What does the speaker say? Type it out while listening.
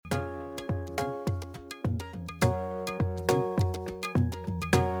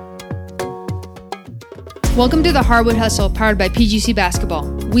Welcome to the Hardwood Hustle, powered by PGC Basketball.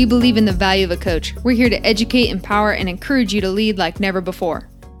 We believe in the value of a coach. We're here to educate, empower, and encourage you to lead like never before.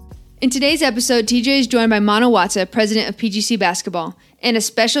 In today's episode, TJ is joined by Mano Watsa, president of PGC Basketball, and a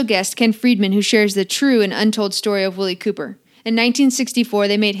special guest, Ken Friedman, who shares the true and untold story of Willie Cooper. In 1964,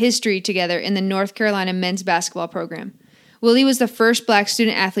 they made history together in the North Carolina men's basketball program. Willie was the first black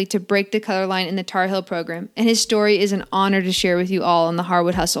student athlete to break the color line in the Tar Heel program, and his story is an honor to share with you all on the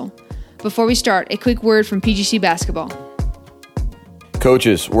Hardwood Hustle. Before we start, a quick word from PGC Basketball.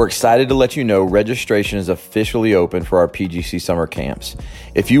 Coaches, we're excited to let you know registration is officially open for our PGC summer camps.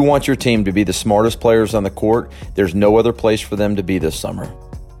 If you want your team to be the smartest players on the court, there's no other place for them to be this summer.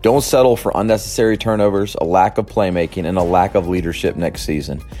 Don't settle for unnecessary turnovers, a lack of playmaking, and a lack of leadership next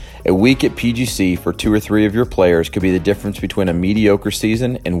season. A week at PGC for 2 or 3 of your players could be the difference between a mediocre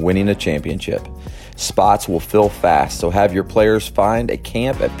season and winning a championship. Spots will fill fast, so have your players find a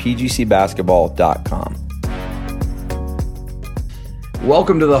camp at pgcbasketball.com.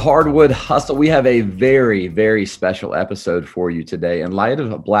 Welcome to the Hardwood Hustle. We have a very, very special episode for you today. In light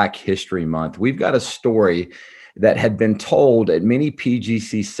of Black History Month, we've got a story that had been told at many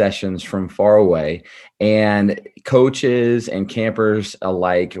PGC sessions from far away, and coaches and campers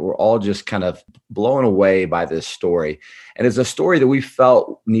alike were all just kind of blown away by this story. And it's a story that we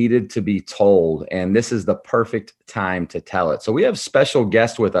felt needed to be told, and this is the perfect time to tell it. So we have special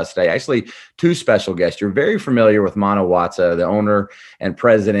guests with us today, actually 2 special guests. You're very familiar with Mano Watsa, the owner and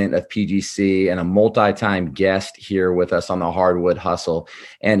president of PGC, and a multi-time guest here with us on the Hardwood Hustle.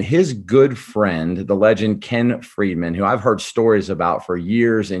 And his good friend, the legend Ken Friedman, who I've heard stories about for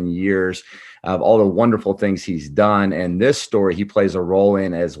years and years, of all the wonderful things he's done. And this story he plays a role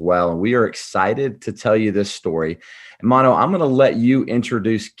in as well. And we are excited to tell you this story. And Mano, I'm going to let you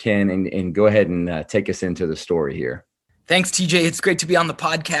introduce Ken and go ahead and take us into the story here. Thanks, TJ. It's great to be on the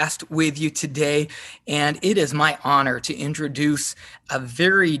podcast with you today. And it is my honor to introduce a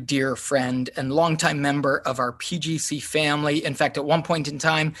very dear friend and longtime member of our PGC family. In fact, at one point in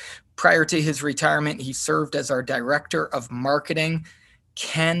time, prior to his retirement, he served as our director of marketing,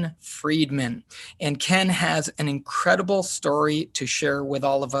 Ken Friedman. And Ken has an incredible story to share with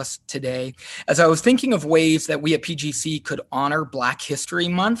all of us today. As I was thinking of ways that we at PGC could honor Black History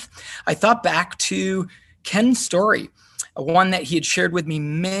Month, I thought back to Ken's story, one that he had shared with me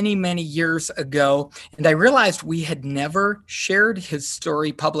many, many years ago. And I realized we had never shared his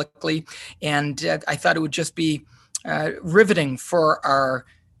story publicly. And I thought it would just be riveting for our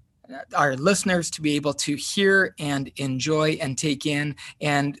listeners to be able to hear and enjoy and take in.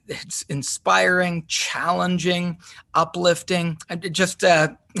 And it's inspiring, challenging, uplifting. I just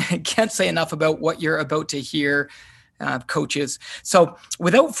can't say enough about what you're about to hear, coaches. So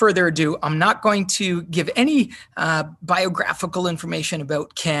without further ado, I'm not going to give any biographical information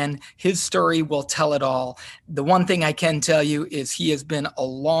about Ken. His story will tell it all. The one thing I can tell you is he has been a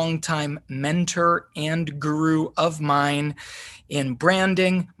longtime mentor and guru of mine in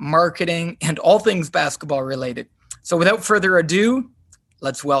branding, marketing, and all things basketball related. So without further ado,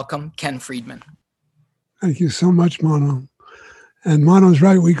 let's welcome Ken Friedman. Thank you so much, Mano. And Mano's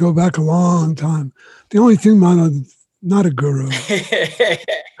right. We go back a long time. The only thing, Mano, not a guru.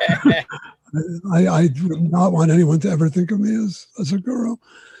 I do not want anyone to ever think of me as a guru.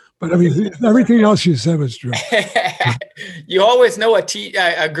 But I mean, everything else you said was true. You always know a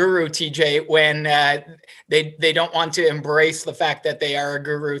guru, TJ, when they don't want to embrace the fact that they are a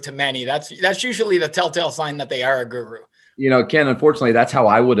guru to many. That's usually the telltale sign that they are a guru. You know, Ken, unfortunately, that's how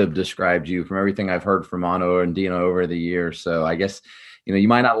I would have described you from everything I've heard from Mano and Dino over the years. So I guess, you know, you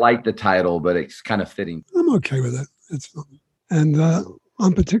might not like the title, but it's kind of fitting. I'm okay with it. It's fine. And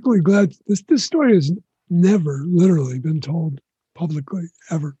I'm particularly glad this story has never literally been told publicly,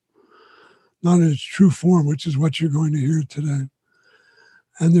 ever. Not in its true form, which is what you're going to hear today.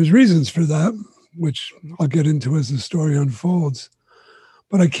 And there's reasons for that, which I'll get into as the story unfolds.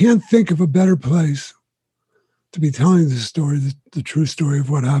 But I can't think of a better place to be telling this story, the true story of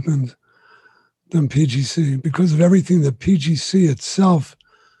what happened, than PGC, because of everything that PGC itself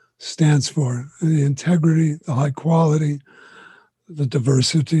stands for: the integrity, the high quality, the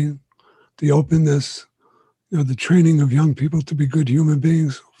diversity, the openness, the training of young people to be good human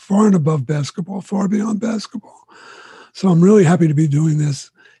beings, far and above basketball, far beyond basketball. So I'm really happy to be doing this,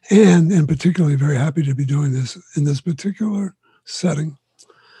 and particularly very happy to be doing this in this particular setting.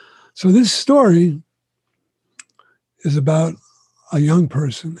 So this story is about a young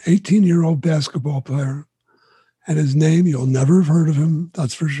person, 18-year-old basketball player, and his name, you'll never have heard of him,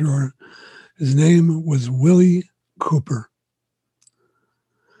 that's for sure. His name was Willie Cooper.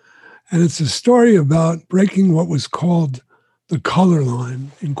 And it's a story about breaking what was called the color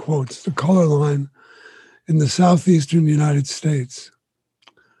line, in quotes. The color line in the southeastern United States.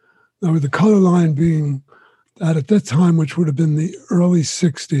 Now, with the color line being that at that time, which would have been the early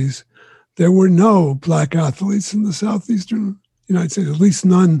 60s, there were no black athletes in the southeastern United States, at least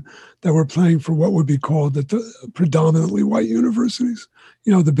none that were playing for what would be called the predominantly white universities,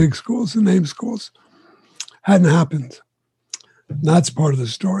 the big schools, the name schools. Hadn't happened. And that's part of the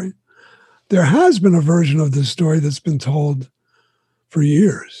story. There has been a version of this story that's been told for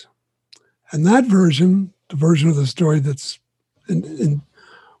years. And that version, the version of the story that's in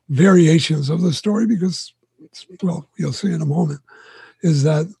variations of the story, because, well, you'll see in a moment, is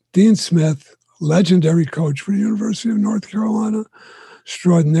that Dean Smith, legendary coach for the University of North Carolina,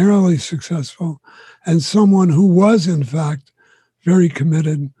 extraordinarily successful, and someone who was, in fact, very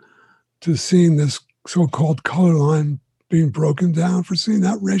committed to seeing this so-called color line being broken down, for seeing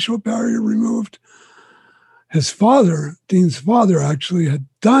that racial barrier removed. His father, Dean's father, actually had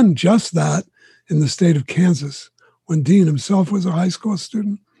done just that in the state of Kansas when Dean himself was a high school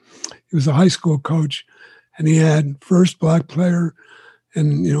student. He was a high school coach, and he had first black player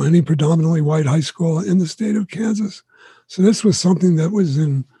in any predominantly white high school in the state of Kansas. So this was something that was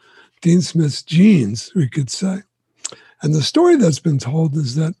in Dean Smith's genes, we could say. And the story that's been told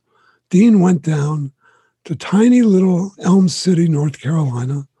is that Dean went down to tiny little Elm City, North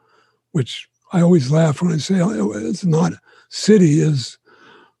Carolina, which I always laugh when I say it's not city is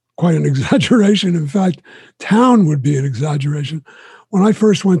quite an exaggeration. In fact, town would be an exaggeration. When I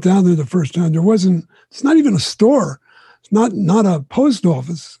first went down there the first time, it's not even a store. It's not a post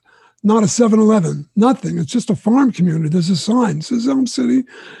office, not a 7-Eleven, nothing. It's just a farm community. There's a sign. It says Elm City.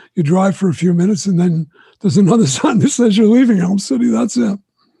 You drive for a few minutes, and then there's another sign that says you're leaving Elm City. That's it.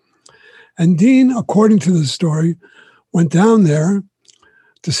 And Dean, according to the story, went down there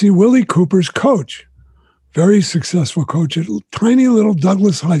to see Willie Cooper's coach, very successful coach at tiny little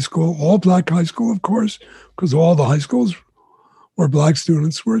Douglas High School, all black high school, of course, because all the high schools where black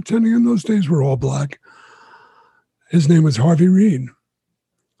students were attending in those days were all black. His name was Harvey Reed.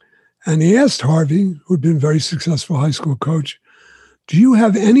 And he asked Harvey, who'd been a very successful high school coach, do you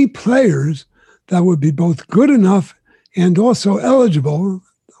have any players that would be both good enough and also eligible,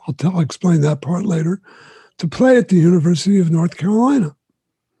 I'll explain that part later, to play at the University of North Carolina?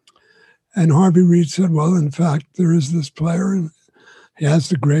 And Harvey Reed said, well, in fact, there is this player, and he has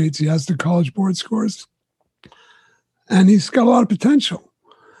the grades, he has the College Board scores, and he's got a lot of potential.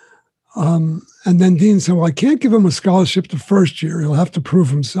 And then Dean said, well, I can't give him a scholarship the first year. He'll have to prove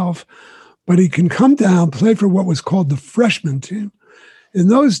himself. But he can come down, play for what was called the freshman team. In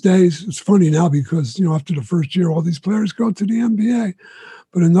those days, it's funny now because, after the first year, all these players go to the NBA.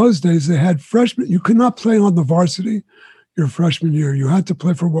 But in those days, they had freshmen. You could not play on the varsity your freshman year. You had to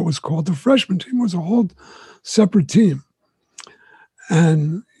play for what was called the freshman team. It was a whole separate team.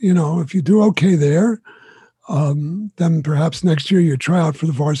 And, if you do okay there, then perhaps next year you try out for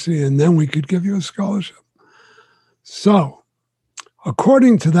the varsity and then we could give you a scholarship. So,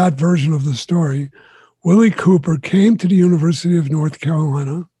 according to that version of the story, Willie Cooper came to the University of North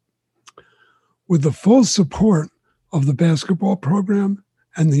Carolina with the full support of the basketball program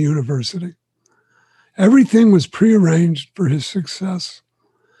and the university. Everything was prearranged for his success.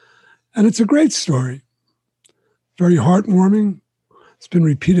 And it's a great story, very heartwarming. It's been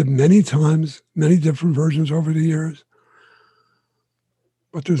repeated many times, many different versions over the years.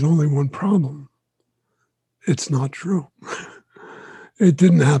 But there's only one problem. It's not true. It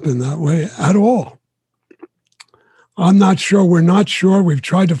didn't happen that way at all. I'm not sure. We're not sure. We've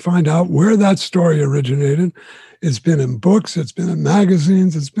tried to find out where that story originated. It's been in books. It's been in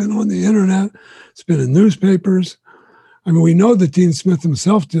magazines. It's been on the internet. It's been in newspapers. I mean, we know that Dean Smith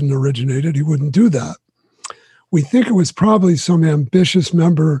himself didn't originate it. He wouldn't do that. We think it was probably some ambitious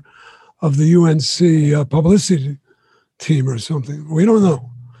member of the UNC publicity team or something. We don't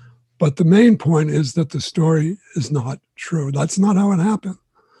know. But the main point is that the story is not true. That's not how it happened.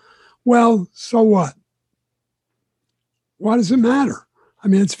 Well, so what? Why does it matter? I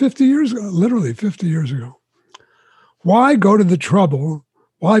mean, it's 50 years ago, literally 50 years ago. Why go to the trouble?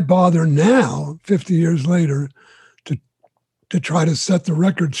 Why bother now, 50 years later, to try to set the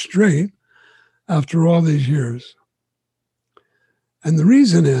record straight after all these years? And the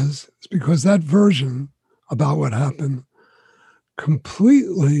reason is because that version about what happened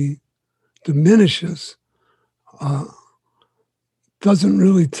completely diminishes, doesn't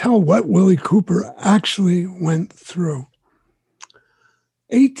really tell what Willie Cooper actually went through.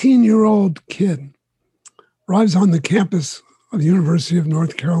 18-year-old kid arrives on the campus of the University of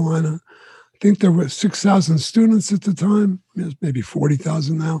North Carolina. I think there were 6,000 students at the time, maybe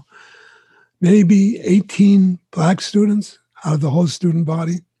 40,000 now. Maybe 18 black students out of the whole student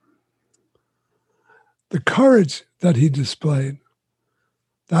body. The courage that he displayed,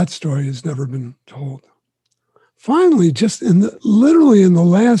 that story has never been told. Finally, just literally in the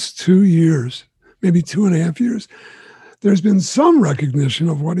last 2 years, maybe 2.5 years, there's been some recognition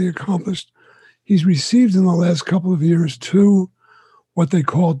of what he accomplished. He's received in the last couple of years what they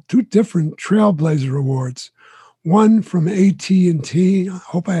called two different Trailblazer Awards. One from AT&T. I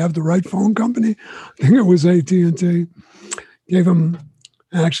hope I have the right phone company. I think it was AT&T. Gave him,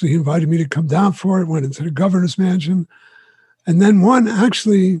 actually he invited me to come down for it, went into the governor's mansion. And then one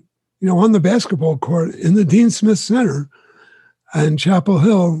actually, on the basketball court in the Dean Smith Center in Chapel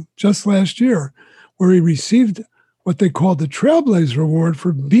Hill just last year, where he received what they called the Trailblazer Award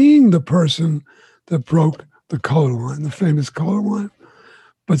for being the person that broke the color line, the famous color line.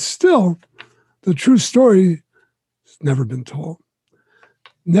 But still, the true story has never been told,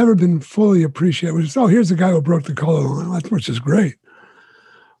 never been fully appreciated. Which is, here's the guy who broke the color line, which is great.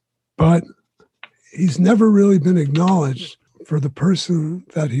 But he's never really been acknowledged for the person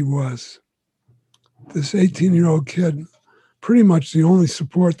that he was. This 18-year-old kid, pretty much the only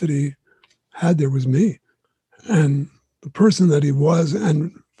support that he had there was me. And the person that he was,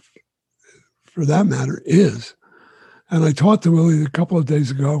 and for that matter, is. And I talked to Willie a couple of days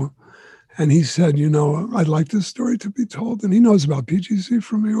ago, and he said, I'd like this story to be told. And he knows about PGC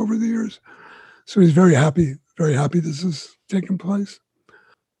from me over the years. So he's very happy this is taking place.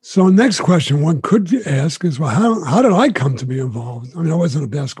 So next question one could ask is, well, how did I come to be involved? I wasn't a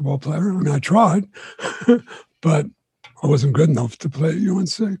basketball player. I tried, but I wasn't good enough to play at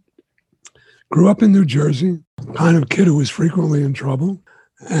UNC. Grew up in New Jersey, kind of kid who was frequently in trouble,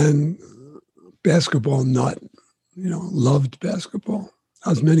 and basketball nut, loved basketball,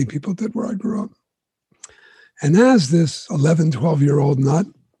 as many people did where I grew up. And as this 11, 12-year-old nut,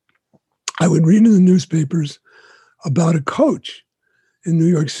 I would read in the newspapers about a coach in New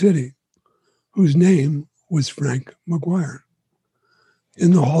York City whose name was Frank McGuire,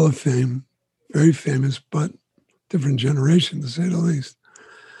 in the Hall of Fame, very famous, but different generation, to say the least.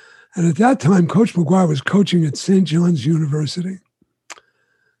 And at that time, Coach McGuire was coaching at St. John's University,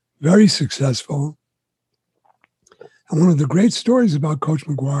 very successful. And one of the great stories about Coach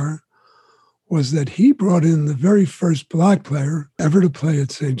McGuire was that he brought in the very first black player ever to play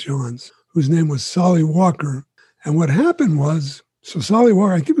at St. John's, whose name was Solly Walker. And what happened was, so Solly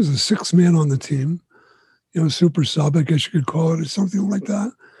Walker, I think, was a sixth man on the team, super sub, I guess you could call it, or something like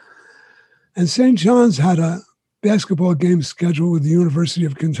that. And St. John's had a basketball game scheduled with the University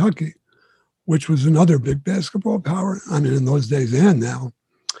of Kentucky, which was another big basketball power, in those days and now.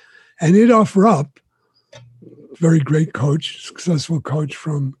 And Adolph Rupp, very great coach, successful coach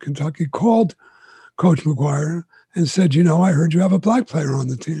from Kentucky, called Coach McGuire and said, I heard you have a black player on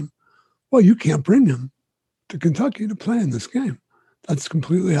the team. Well, you can't bring him to Kentucky to play in this game. That's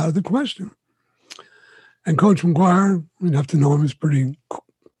completely out of the question. And Coach McGuire, we'd have to know him as pretty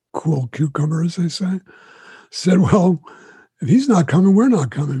cool cucumber, as they say, said, well, if he's not coming, we're not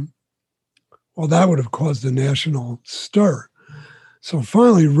coming. Well, that would have caused a national stir. So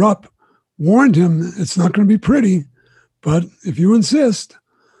finally, Rupp warned him, it's not going to be pretty, but if you insist.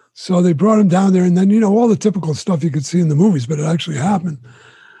 So they brought him down there, and then, all the typical stuff you could see in the movies, but it actually happened.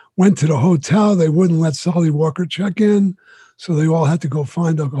 Went to the hotel. They wouldn't let Solly Walker check in, so they all had to go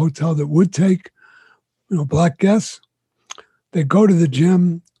find a hotel that would take, black guests. They go to the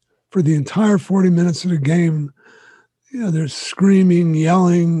gym for the entire 40 minutes of the game. They're screaming,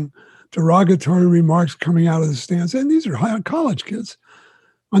 yelling, derogatory remarks coming out of the stands. And these are college kids,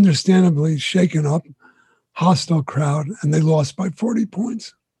 understandably shaken up, hostile crowd, and they lost by 40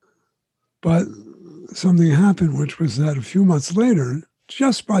 points. But something happened, which was that a few months later,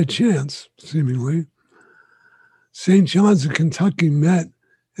 just by chance, seemingly, St. John's and Kentucky met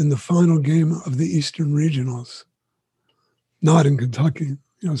in the final game of the Eastern Regionals. Not in Kentucky,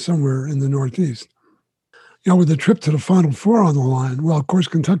 somewhere in the Northeast. With the trip to the Final Four on the line, well, of course,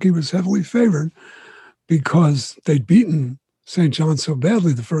 Kentucky was heavily favored because they'd beaten St. John's so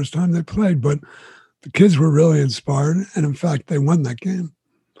badly the first time they played, but the kids were really inspired, and in fact, they won that game,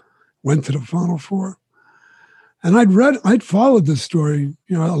 went to the Final Four. And I'd followed this story,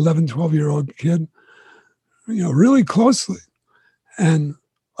 11, 12-year-old kid, really closely. And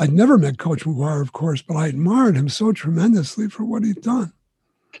I'd never met Coach McGuire, of course, but I admired him so tremendously for what he'd done.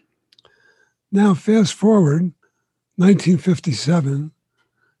 Now, fast forward, 1957,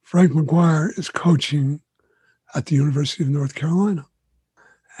 Frank McGuire is coaching at the University of North Carolina.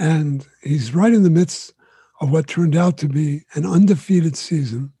 And he's right in the midst of what turned out to be an undefeated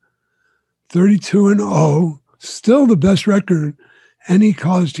season, 32-0, still the best record any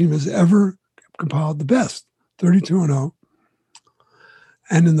college team has ever compiled, the best, 32-0.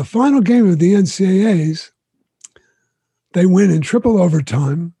 And in the final game of the NCAAs, they win in triple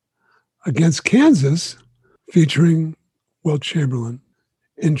overtime against Kansas, featuring Wilt Chamberlain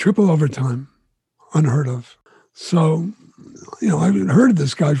in triple overtime. Unheard of. So, I've heard of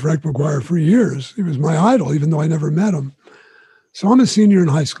this guy, Frank McGuire, for years. He was my idol, even though I never met him. So I'm a senior in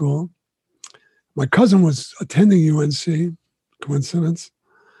high school. My cousin was attending UNC, coincidence,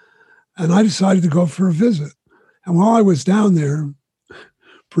 and I decided to go for a visit. And while I was down there,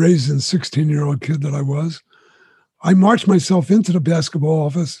 brazen 16-year-old kid that I was, I marched myself into the basketball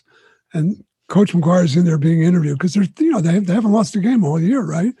office, and Coach McGuire's in there being interviewed because they haven't lost a game all year,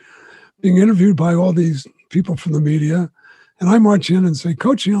 right? Being interviewed by all these people from the media. And I march in and say,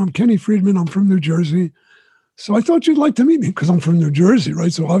 Coach, I'm Kenny Friedman. I'm from New Jersey. So I thought you'd like to meet me because I'm from New Jersey,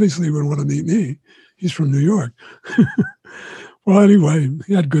 right? So obviously he wouldn't want to meet me. He's from New York. Well, anyway,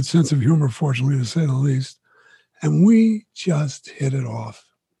 he had a good sense of humor, fortunately, to say the least. And we just hit it off.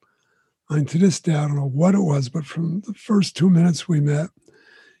 And to this day, I don't know what it was, but from the first 2 minutes we met,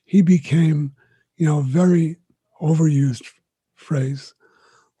 he became, a very overused phrase,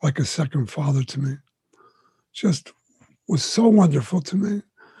 like a second father to me. Just was so wonderful to me.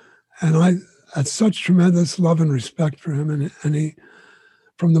 And I had such tremendous love and respect for him. And he,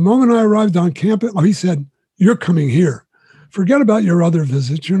 from the moment I arrived on campus, he said, you're coming here. Forget about your other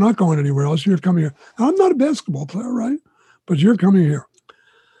visits. You're not going anywhere else. You're coming here. And I'm not a basketball player, right? But you're coming here.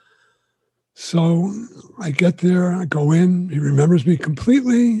 So I get there, I go in, he remembers me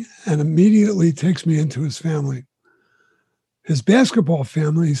completely and immediately takes me into his family. His basketball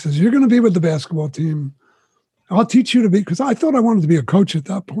family, he says, you're going to be with the basketball team. I'll teach you to be, because I thought I wanted to be a coach at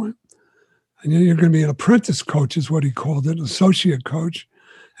that point. And you're going to be an apprentice coach is what he called it, an associate coach.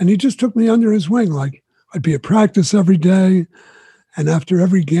 And he just took me under his wing. Like I'd be at practice every day. And after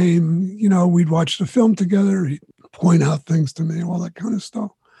every game, we'd watch the film together. He'd point out things to me, all that kind of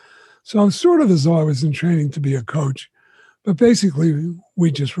stuff. So I was sort of as though I was in training to be a coach. But basically,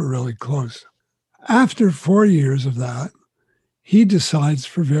 we just were really close. After 4 years of that, he decides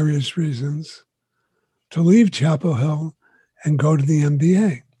for various reasons to leave Chapel Hill and go to the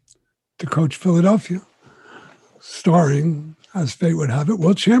NBA to coach Philadelphia, starring, as fate would have it,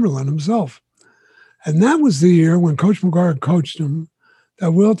 Wilt Chamberlain himself. And that was the year when Coach McGuire coached him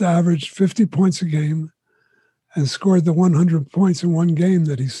that Wilt averaged 50 points a game and scored the 100 points in one game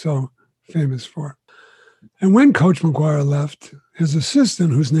that he's so famous for. And when Coach McGuire left, his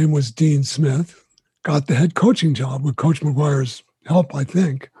assistant, whose name was Dean Smith, got the head coaching job with Coach McGuire's help, I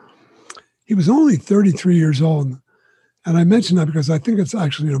think. He was only 33 years old. And I mention that because I think it's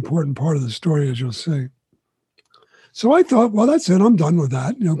actually an important part of the story, as you'll see. So I thought, well, that's it. I'm done with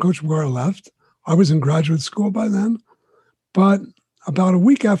that. Coach McGuire left. I was in graduate school by then. But about a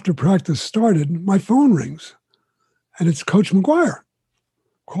week after practice started, my phone rings. And it's Coach McGuire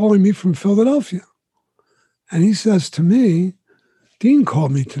calling me from Philadelphia. And he says to me, Dean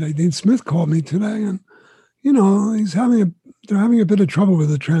called me today. Dean Smith called me today. And, they're having a bit of trouble with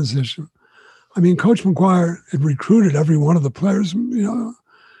the transition. I mean, Coach McGuire had recruited every one of the players,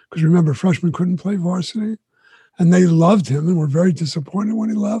 because remember, freshmen couldn't play varsity. And they loved him and were very disappointed when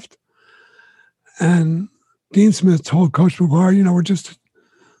he left. And Dean Smith told Coach McGuire,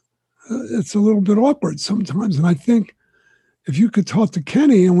 it's a little bit awkward sometimes. And I think if you could talk to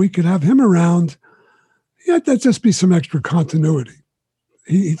Kenny and we could have him around, that'd just be some extra continuity.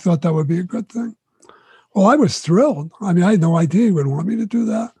 He thought that would be a good thing. Well, I was thrilled. I mean, I had no idea he would want me to do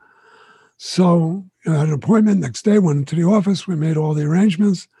that. So I had an appointment next day, went into the office. We made all the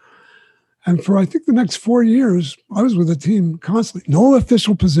arrangements. And for, I think, the next 4 years, I was with the team constantly. No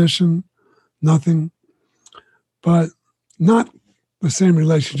official position, nothing. But not the same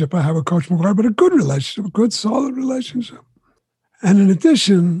relationship I have with Coach McGuire, but a good relationship, a good, solid relationship. And in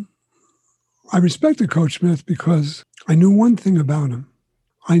addition, I respected Coach Smith because I knew one thing about him.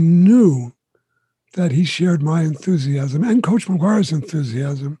 I knew that he shared my enthusiasm and Coach McGuire's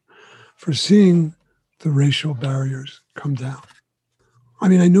enthusiasm for seeing the racial barriers come down. I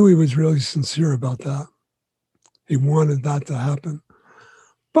mean, I knew he was really sincere about that. He wanted that to happen.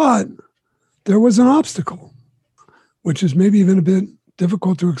 But there was an obstacle, which is maybe even a bit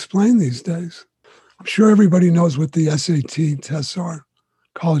difficult to explain these days. I'm sure everybody knows what the SAT tests are,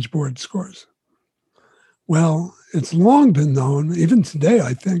 College Board scores. Well, it's long been known, even today,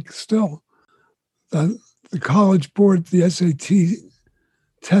 I think, still, that the College Board, the SAT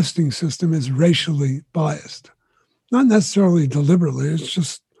testing system is racially biased. Not necessarily deliberately, it's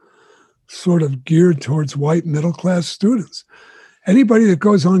just sort of geared towards white middle-class students. Anybody that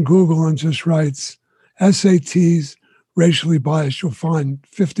goes on Google and just writes SATs racially biased, you'll find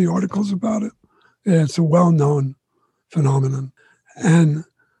 50 articles about it. Yeah, it's a well-known phenomenon. And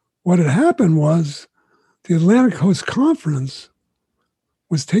what had happened was the Atlantic Coast Conference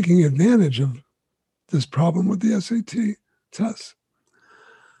was taking advantage of this problem with the SAT tests.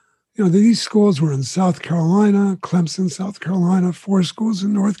 These schools were in South Carolina, Clemson, South Carolina, 4 schools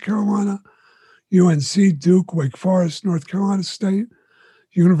in North Carolina, UNC, Duke, Wake Forest, North Carolina State,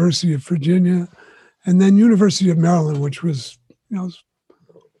 University of Virginia, and then University of Maryland, which was,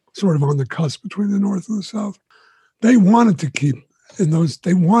 sort of on the cusp between the North and the South. They wanted to keep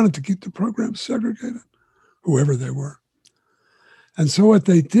the program segregated, whoever they were. And so what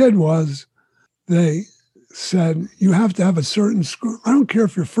they did was they said, you have to have a certain school. I don't care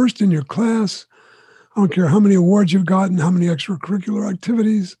if you're first in your class. I don't care how many awards you've gotten, how many extracurricular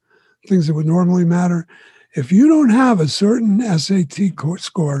activities, things that would normally matter. If you don't have a certain SAT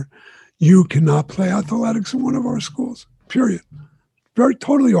score, you cannot play athletics in one of our schools, period. Very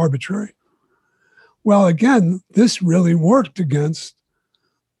totally arbitrary. Well, again, this really worked against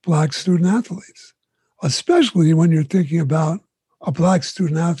Black student athletes, especially when you're thinking about a Black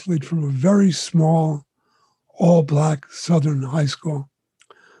student athlete from a very small, all-Black Southern high school.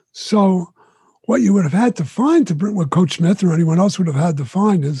 So what you would have had to find what Coach Smith or anyone else would have had to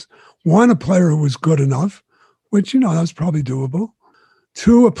find is, 1, a player who was good enough, which, that was probably doable.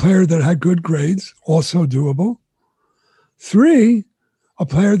 2, a player that had good grades, also doable. 3, a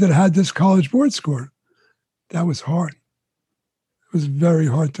player that had this College Board score. That was hard. It was very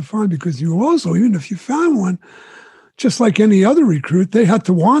hard to find because you also, even if you found one, just like any other recruit, they had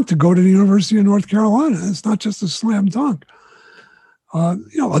to want to go to the University of North Carolina. It's not just a slam dunk.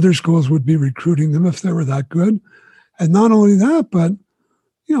 Other schools would be recruiting them if they were that good. And not only that, but,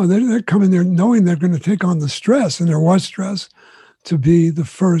 they're coming there knowing they're going to take on the stress, and there was stress, to be the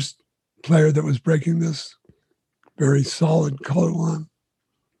first player that was breaking this very solid color line.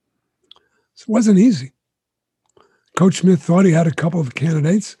 So it wasn't easy. Coach Smith thought he had a couple of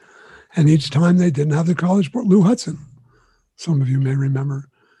candidates, and each time they didn't have the College Board. Lou Hudson, some of you may remember,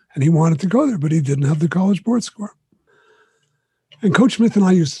 and he wanted to go there, but he didn't have the College Board score. And Coach Smith and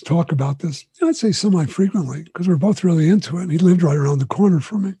I used to talk about this, I'd say semi-frequently, because we're both really into it, and he lived right around the corner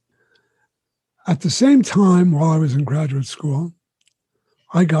from me. At the same time, while I was in graduate school,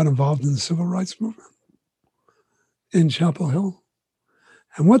 I got involved in the civil rights movement in Chapel Hill.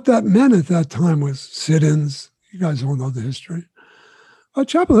 And what that meant at that time was sit-ins. You guys all know the history.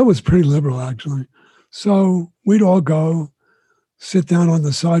 Chapel Hill was pretty liberal, actually. So we'd all go sit down on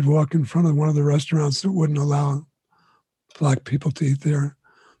the sidewalk in front of one of the restaurants that wouldn't allow Black people to eat there,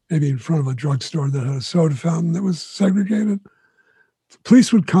 maybe in front of a drugstore that had a soda fountain that was segregated. The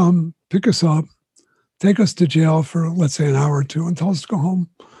police would come, pick us up, take us to jail for, let's say, an hour or two and tell us to go home.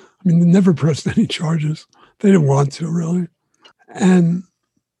 They never pressed any charges. They didn't want to, really. And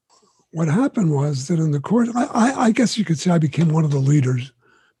what happened was that in the course, I guess you could say I became one of the leaders,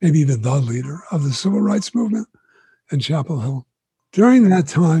 maybe even the leader of the civil rights movement in Chapel Hill. During that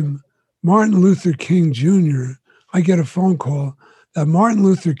time, Martin Luther King Jr., I get a phone call that Martin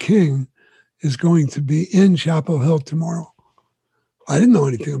Luther King is going to be in Chapel Hill tomorrow. I didn't know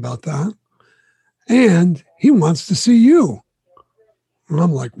anything about that. And he wants to see you. And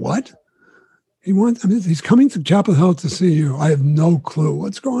I'm like, what? He's coming to Chapel Hill to see you. I have no clue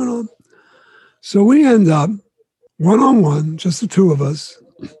what's going on. So we end up one-on-one, just the two of us,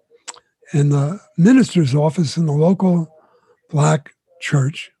 in the minister's office in the local Black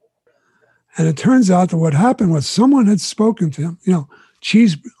church. And it turns out that what happened was someone had spoken to him.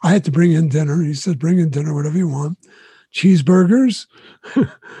 I had to bring in dinner. He said, bring in dinner, whatever you want. Cheeseburgers,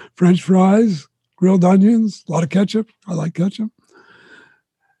 French fries, grilled onions, a lot of ketchup. I like ketchup.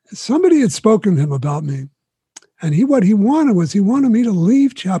 Somebody had spoken to him about me. And what he wanted me to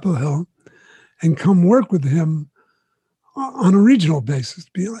leave Chapel Hill and come work with him on a regional basis,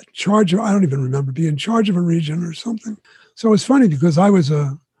 be in charge of, I don't even remember, be in charge of a region or something. So it's funny because I was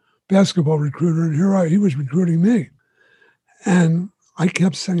a basketball recruiter, and he was recruiting me. And I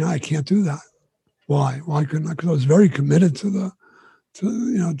kept saying, I can't do that. Why? Why couldn't I? Because I was very committed to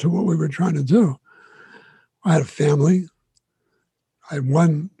what we were trying to do. I had a family. I had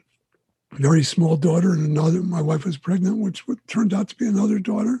one very small daughter and another. My wife was pregnant, which turned out to be another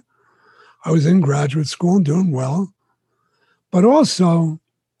daughter. I was in graduate school and doing well. But also,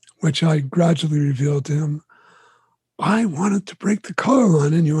 which I gradually revealed to him, I wanted to break the color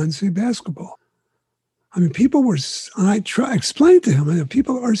line in UNC basketball. People were, and I explained to him,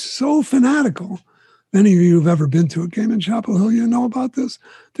 people are so fanatical. Many of you who've ever been to a game in Chapel Hill, you know about this.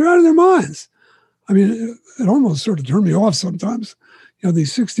 They're out of their minds. It almost sort of turned me off sometimes.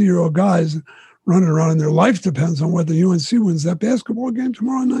 These 60-year-old guys running around and their life depends on whether UNC wins that basketball game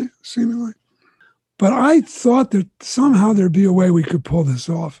tomorrow night, seemingly. But I thought that somehow there'd be a way we could pull this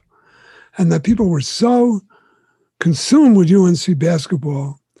off, and that people were so consumed with UNC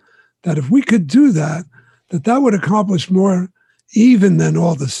basketball that if we could do that, that would accomplish more even than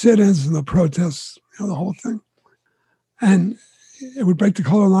all the sit-ins and the protests, the whole thing. And it would break the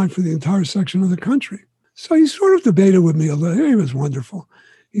color line for the entire section of the country. So he sort of debated with me a little. He was wonderful.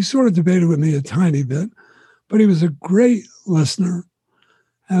 He sort of debated with me a tiny bit, but he was a great listener.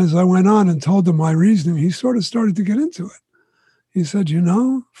 And as I went on and told him my reasoning, he sort of started to get into it. He said,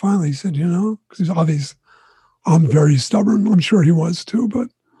 finally he said, because he's obvious. I'm very stubborn. I'm sure he was too, but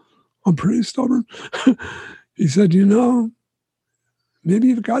I'm pretty stubborn. He said, maybe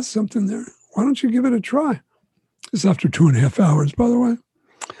you've got something there. Why don't you give it a try? This is after 2.5 hours, by the way.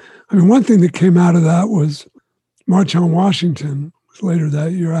 I mean, one thing that came out of that was March on Washington was later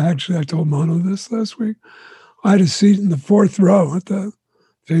that year. I told Mono this last week. I had a seat in the 4th row at the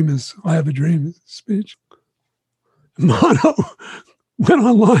famous I Have a Dream speech. Mono went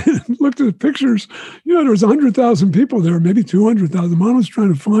online and looked at the pictures. There was 100,000 people there, maybe 200,000. Mono's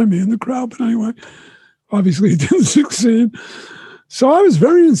trying to find me in the crowd, but anyway, obviously he didn't succeed. So I was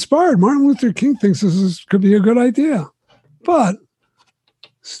very inspired. Martin Luther King thinks this could be a good idea, but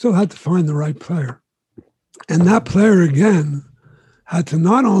still had to find the right player. And that player, again, had to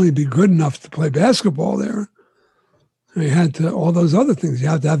not only be good enough to play basketball there, he had to, all those other things. You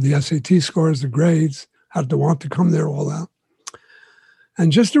had to have the SAT scores, the grades, had to want to come there, all that.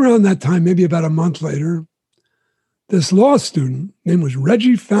 And just around that time, maybe about a month later, this law student, name was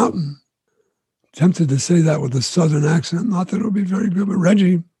Reggie Fountain, tempted to say that with a Southern accent, not that it would be very good, but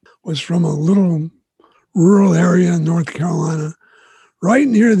Reggie was from a little rural area in North Carolina, right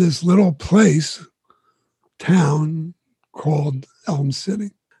near this little town called Elm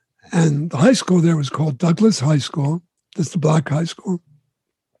City. And the high school there was called Douglas High School. That's the black high school.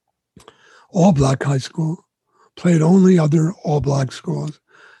 All black high school. Played only other all black schools.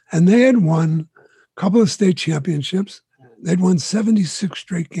 And they had won a couple of state championships. They'd won 76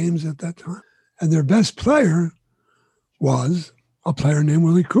 straight games at that time. And their best player was a player named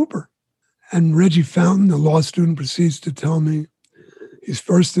Willie Cooper. And Reggie Fountain, the law student, proceeds to tell me he's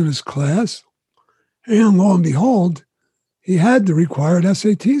first in his class. And lo and behold, he had the required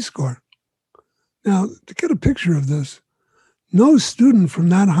SAT score. Now, to get a picture of this, no student from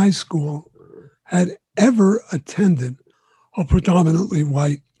that high school had ever attended a predominantly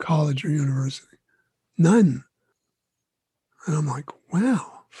white college or university. None. And I'm like,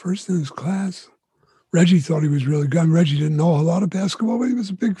 wow, first in his class. Reggie thought he was really good. Reggie didn't know a lot of basketball, but he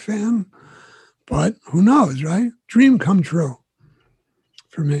was a big fan. But who knows, right? Dream come true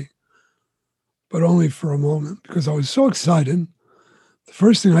for me. But only for a moment, because I was so excited. The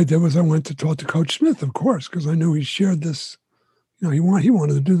first thing I did was I went to talk to Coach Smith, of course, because I knew he shared this. He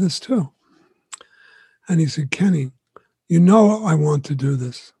wanted to do this too. And he said, Kenny, I want to do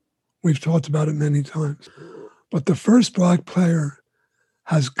this. We've talked about it many times. But the first black player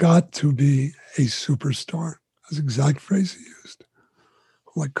has got to be a superstar. That's the exact phrase he used.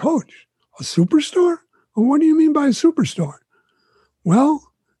 I'm like, Coach, a superstar? Well, what do you mean by a superstar?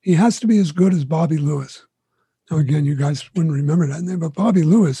 Well, he has to be as good as Bobby Lewis. Now, again, you guys wouldn't remember that name, but Bobby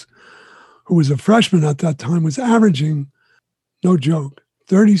Lewis, who was a freshman at that time, was averaging, no joke,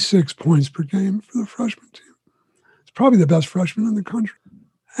 36 points per game for the freshman team. It's probably the best freshman in the country.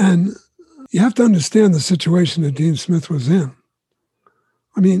 And you have to understand the situation that Dean Smith was in.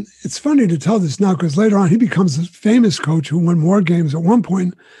 I mean, it's funny to tell this now because later on he becomes a famous coach who won more games. At one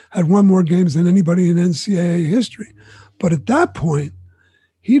point, had won more games than anybody in NCAA history. But at that point,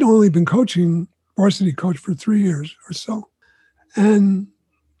 he'd only been varsity coach for 3 years or so. And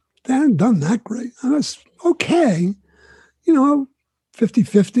they hadn't done that great. And that's okay,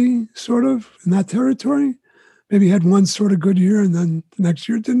 50-50 sort of in that territory. Maybe had one sort of good year and then the next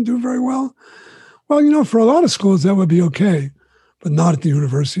year didn't do very well. Well, for a lot of schools, that would be okay, but not at the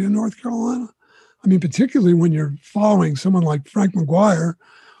University of North Carolina. I mean, particularly when you're following someone like Frank McGuire,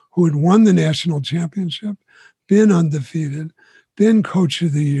 who had won the national championship, been undefeated, been coach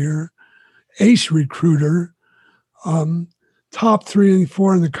of the year, ace recruiter, top 3 and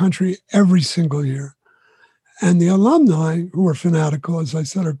 4 in the country every single year. And the alumni, who were fanatical, as I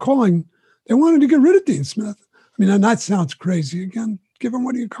said, they wanted to get rid of Dean Smith. I mean, and that sounds crazy, again, given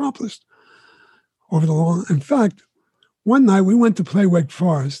what he accomplished over the long. In fact, one night we went to play Wake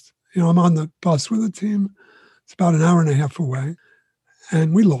Forest. I'm on the bus with the team. It's about an hour and a half away.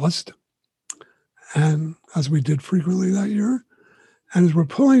 And we lost, and as we did frequently that year. And as we're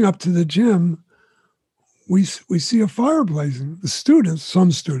pulling up to the gym, we see a fire blazing.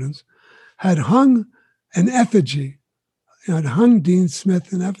 Some students, had hung an effigy, had hung Dean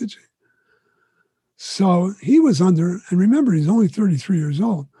Smith in effigy. So he was under, and remember, he's only 33 years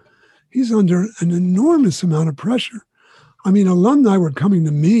old. He's under an enormous amount of pressure. I mean, alumni were coming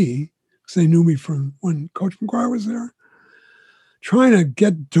to me, because they knew me from when Coach McGuire was there, trying to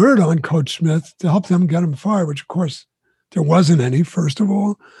get dirt on Coach Smith to help them get him fired, which, of course, there wasn't any, first of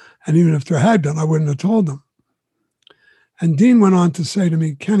all. And even if there had been, I wouldn't have told them. And Dean went on to say to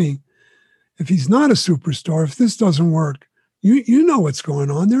me, Kenny, if he's not a superstar, if this doesn't work, you know what's going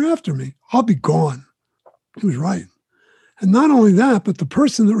on. They're after me. I'll be gone. He was right. And not only that, but the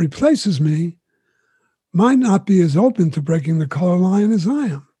person that replaces me might not be as open to breaking the color line as I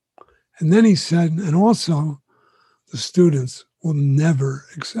am. And then he said, and also the students will never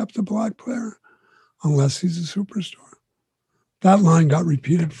accept a black player unless he's a superstar. That line got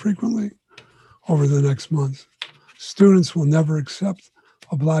repeated frequently over the next months. Students will never accept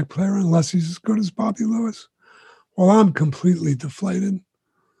a black player unless he's as good as Bobby Lewis. Well, I'm completely deflated.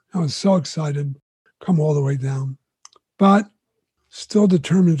 I was so excited, come all the way down, but still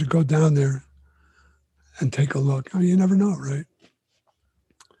determined to go down there and take a look. I mean, you never know, right?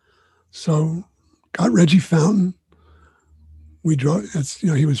 So got Reggie Fountain. We drove,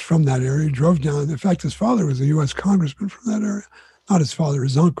 he was from that area, he drove down. In fact, his father was a U.S. congressman from that area, not his father,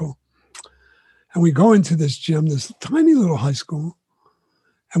 his uncle. And we go into this gym, this tiny little high school,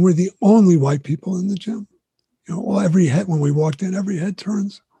 and we're the only white people in the gym. Every head, when we walked in, every head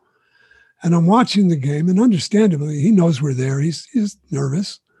turns. And I'm watching the game, and understandably, he knows we're there. He's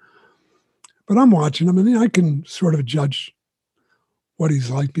nervous. But I'm watching him, and I can sort of judge what he's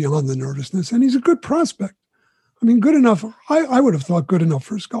like beyond the nervousness. And he's a good prospect. I mean, good enough. I would have thought good enough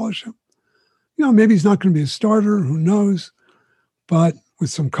for a scholarship. Maybe he's not going to be a starter. Who knows? But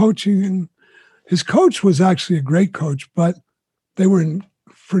with some coaching, and his coach was actually a great coach, but they were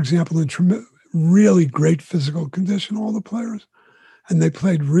for example, in really great physical condition, all the players. And they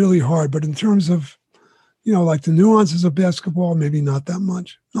played really hard. But in terms of, like the nuances of basketball, maybe not that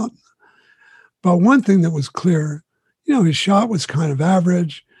much. But one thing that was clear, his shot was kind of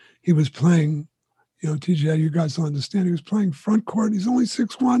average. He was playing, TJ, you guys don't understand. He was playing front court. He's only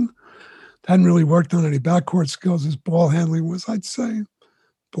 6'1". Hadn't really worked on any backcourt skills. His ball handling was, I'd say,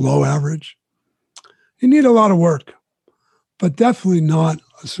 below average. He needed a lot of work, but definitely not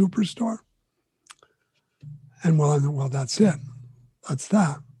a superstar. And well, that's it. That's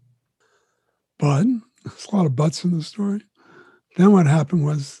that. But there's a lot of buts in the story. Then what happened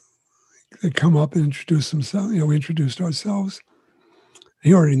was they come up and introduce themselves. We introduced ourselves.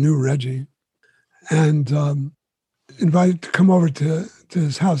 He already knew Reggie, and invited to come over to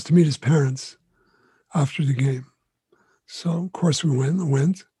his house to meet his parents after the game. So of course we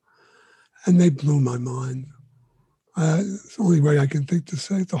went, and they blew my mind. It's the only way I can think to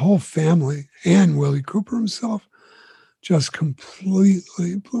say it. The whole family and Willie Cooper himself just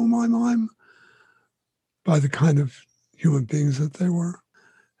completely blew my mind by the kind of human beings that they were.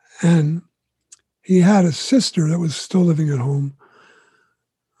 And he had a sister that was still living at home.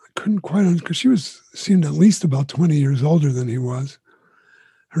 I couldn't quite understand, because she seemed at least about 20 years older than he was.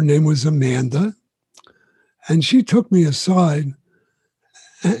 Her name was Amanda. And she took me aside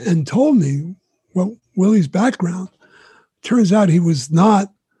and told me, well, Willie's background. Turns out he was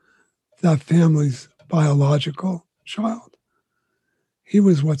not that family's biological child. He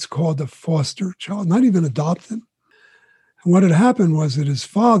was what's called a foster child, not even adopted. And what had happened was that his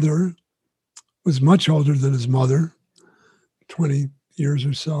father was much older than his mother, 20 years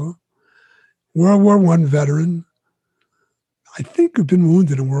or so, World War I veteran. I think had been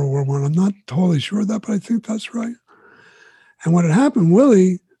wounded in World War I. I'm not totally sure of that, but I think that's right. And what had happened,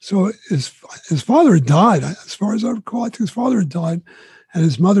 Willie, so his father had died, as far as I recall. I think his father had died, and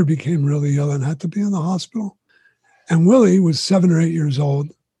his mother became really ill and had to be in the hospital. And Willie was 7 or 8 years old,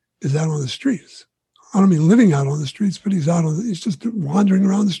 is out on the streets. I don't mean living out on the streets, but he's just wandering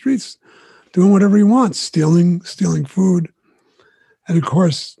around the streets, doing whatever he wants, stealing food. And of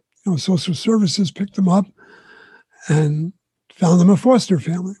course, social services picked him up and found him a foster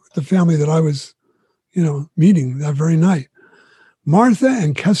family, the family that I was, meeting that very night. Martha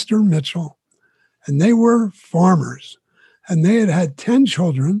and Kester Mitchell. And they were farmers. And they had 10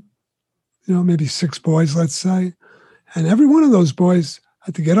 children, maybe 6 boys, let's say. And every one of those boys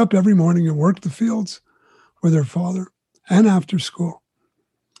had to get up every morning and work the fields with their father and after school.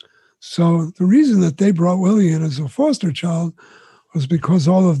 So the reason that they brought Willie in as a foster child was because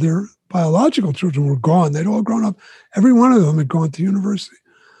all of their biological children were gone. They'd all grown up. Every one of them had gone to university.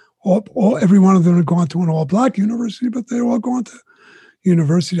 Every one of them had gone to an all-black university, but they all gone to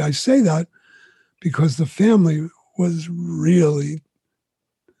university. I say that because the family was really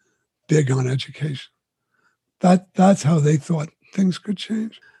big on education. That's how they thought things could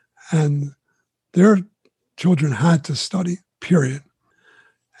change. And Their children had to study, period.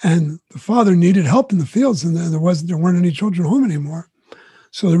 And the father needed help in the fields, and there weren't any children home anymore.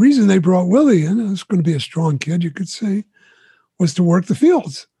 So the reason they brought Willie in, was going to be a strong kid, you could say, was to work the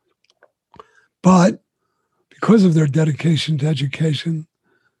fields. But because of their dedication to education,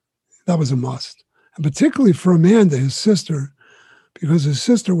 that was a must. And particularly for Amanda, his sister, because his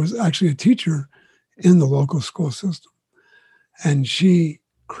sister was actually a teacher in the local school system. And she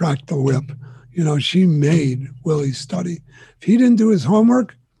cracked the whip. She made Willie study. If he didn't do his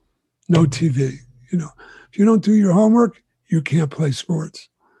homework, no TV. If you don't do your homework, you can't play sports.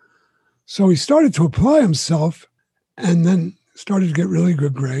 So he started to apply himself and then started to get really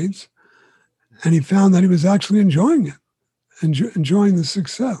good grades. And he found that he was actually enjoying it, enjoying the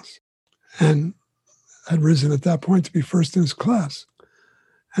success, and had risen at that point to be first in his class.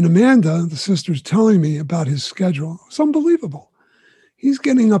 And Amanda, the sister's telling me about his schedule. It's unbelievable. He's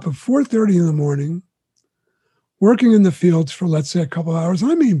getting up at 4:30 in the morning, working in the fields for, let's say, a couple of hours.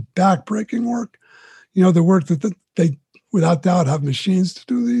 I mean, back-breaking work. The work that they, without doubt, have machines to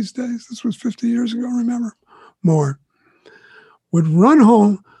do these days. This was 50 years ago, remember? More. Would run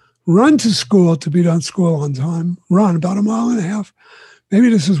home, run to school to be done school on time, run about 1.5 miles. Maybe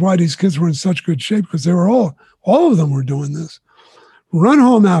this is why these kids were in such good shape, because they were all of them were doing this. Run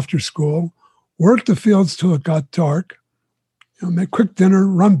home after school, work the fields till it got dark, make quick dinner,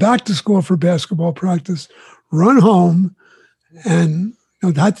 run back to school for basketball practice, run home, and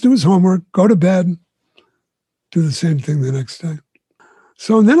had to do his homework, go to bed, do the same thing the next day.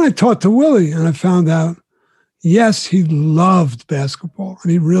 So then I talked to Willie, and I found out, yes, he loved basketball,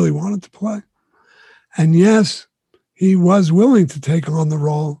 and he really wanted to play. And yes, he was willing to take on the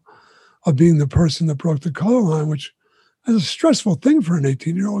role of being the person that broke the color line, which is a stressful thing for an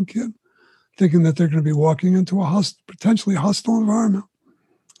 18-year-old kid, thinking that they're going to be walking into a potentially hostile environment.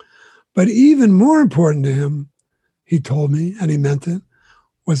 But even more important to him, he told me, and he meant it,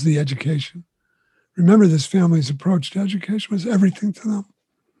 was the education. Remember, this family's approach to education was everything to them.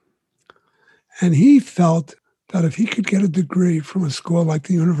 And he felt that if he could get a degree from a school like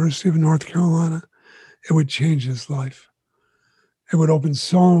the University of North Carolina, it would change his life. It would open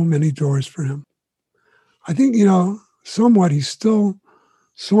so many doors for him. I think, somewhat he still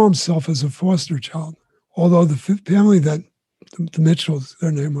saw himself as a foster child, although the family that the Mitchells,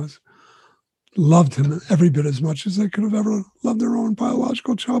 their name was, loved him every bit as much as they could have ever loved their own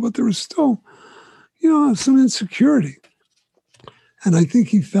biological child, but there was still, some insecurity. And I think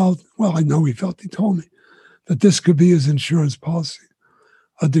he felt, I know he told me, that this could be his insurance policy.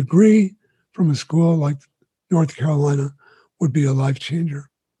 A degree from a school like North Carolina would be a life changer.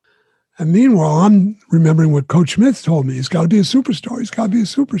 And meanwhile, I'm remembering what Coach Smith told me. He's got to be a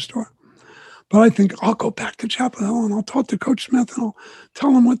superstar. But I think I'll go back to Chapel Hill and I'll talk to Coach Smith and I'll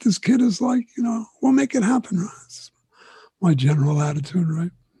tell him what this kid is like. We'll make it happen. Right? That's my general attitude,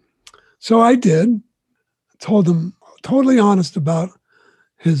 right? So I did. Told him, totally honest about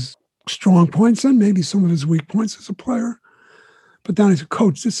his strong points and maybe some of his weak points as a player. But then I said,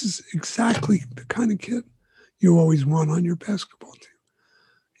 Coach, this is exactly the kind of kid you always want on your basketball team.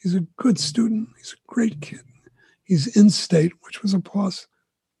 He's a good student. He's a great kid. He's in state, which was a plus.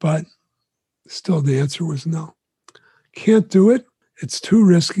 But still the answer was no. Can't do it. It's too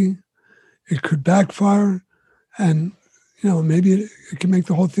risky. It could backfire. And, maybe it can make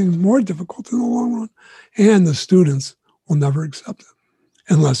the whole thing more difficult in the long run. And the students will never accept it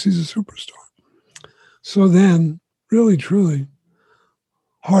unless he's a superstar. So then, really, truly,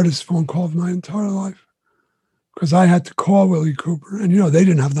 hardest phone call of my entire life. Because I had to call Willie Cooper. And, they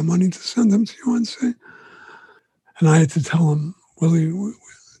didn't have the money to send him to UNC. And I had to tell him, Willie,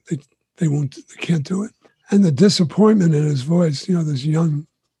 they can't do it. And the disappointment in his voice, this young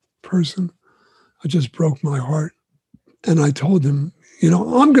person, it just broke my heart. And I told him,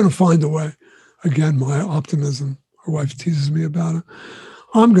 I'm going to find a way. Again, my optimism, my wife teases me about it.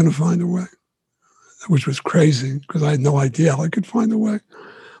 I'm going to find a way, which was crazy because I had no idea how I could find a way.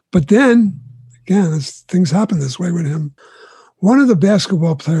 But then, again, things happen this way with him. One of the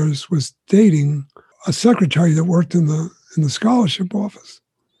basketball players was dating a secretary that worked in the scholarship office.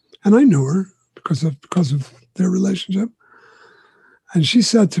 And I knew her because of their relationship. And she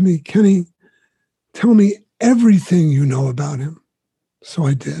said to me, Kenny, tell me everything you know about him. So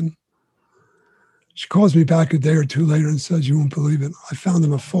I did. She calls me back a day or two later and says, you won't believe it. I found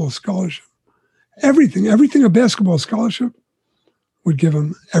him a full scholarship. Everything a basketball scholarship would give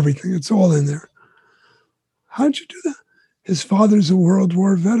him everything. It's all in there. How did you do that? His father's a World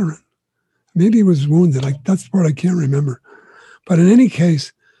War veteran. Maybe he was wounded. That's the part I can't remember. But in any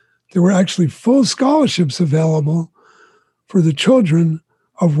case, there were actually full scholarships available for the children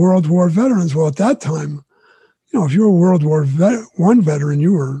of World War veterans. Well, at that time, if you were a World War I veteran,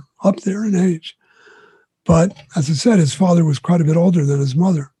 you were up there in age. But as I said, his father was quite a bit older than his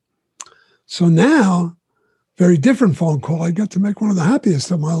mother. So now, very different phone call. I got to make one of the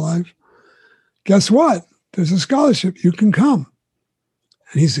happiest of my life. Guess what? There's a scholarship. You can come.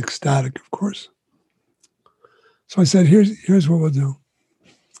 And he's ecstatic, of course. So I said, here's what we'll do.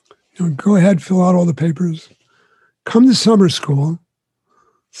 Go ahead, fill out all the papers. Come to summer school.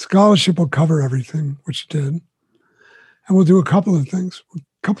 Scholarship will cover everything, which it did. And we'll do a couple of things. A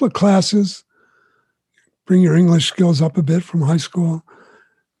couple of classes. Bring your English skills up a bit from high school.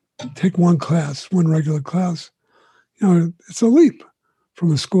 Take one regular class. It's a leap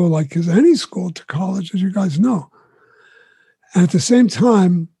from a school like any school to college, as you guys know. And at the same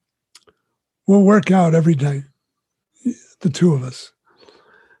time, we'll work out every day, the two of us.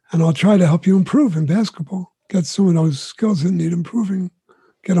 And I'll try to help you improve in basketball. Get some of those skills that need improving,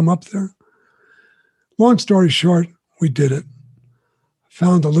 get them up there. Long story short, we did it.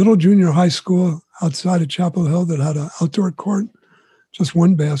 Found a little junior high school outside of Chapel Hill that had an outdoor court, just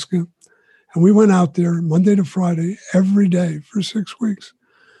one basket. And we went out there Monday to Friday every day for 6 weeks,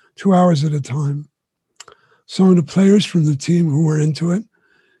 2 hours at a time. Some of the players from the team who were into it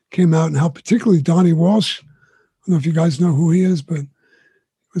came out and helped, particularly Donnie Walsh. I don't know if you guys know who he is, but he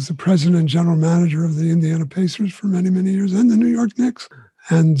was the president and general manager of the Indiana Pacers for many, many years, and the New York Knicks.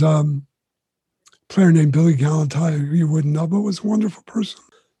 And a player named Billy Gallantai, who you wouldn't know, but was a wonderful person.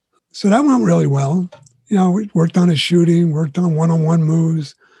 So that went really well. We worked on his shooting, worked on one-on-one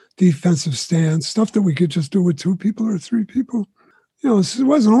moves, defensive stance, stuff that we could just do with 2 people or 3 people. It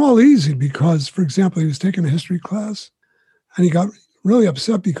wasn't all easy because, for example, he was taking a history class and he got really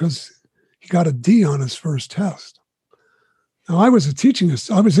upset because he got a D on his first test. Now, I was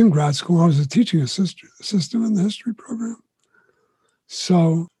in grad school. I was a teaching assistant in the history program.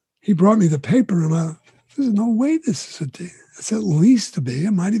 So he brought me the paper and there's no way this is a D. It's at least a B.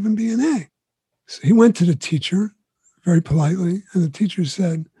 It might even be an A. So he went to the teacher very politely, and the teacher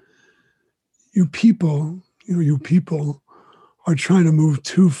said, you people are trying to move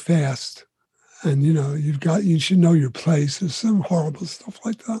too fast. And, you should know your place. There's some horrible stuff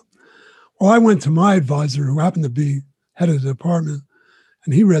like that. Well, I went to my advisor, who happened to be head of the department,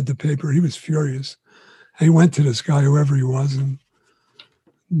 and he read the paper. He was furious. And he went to this guy, whoever he was, and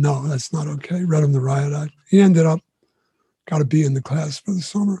no, that's not okay. Read him the riot act. He ended up, got a B in the class for the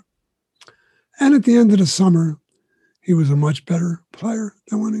summer. And at the end of the summer, he was a much better player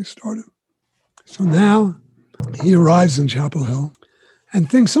than when he started. So now he arrives in Chapel Hill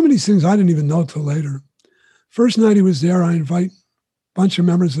and some of these things I didn't even know till later. First night he was there, I invite a bunch of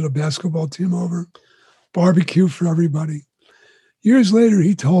members of the basketball team over, barbecue for everybody. Years later,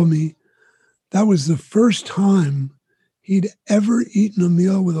 he told me that was the first time he'd ever eaten a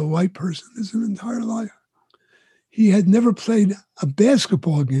meal with a white person his entire life. He had never played a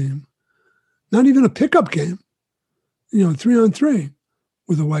basketball game, not even a pickup game, 3-on-3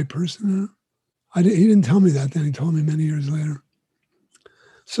 with a white person. He didn't tell me that then. He told me many years later.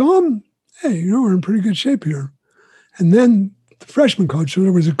 So we're in pretty good shape here. And then the freshman coach, so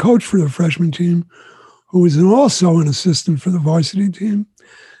there was a coach for the freshman team who was also an assistant for the varsity team.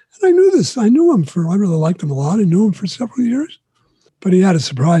 And I knew this. I really liked him a lot. I knew him for several years. But he had a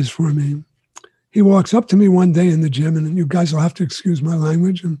surprise for me. He walks up to me one day in the gym, and you guys will have to excuse my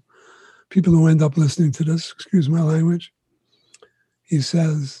language, and people who end up listening to this, excuse my language. He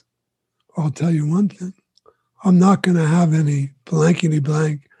says, I'll tell you one thing. I'm not going to have any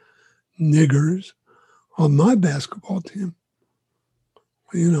blankety-blank niggers on my basketball team.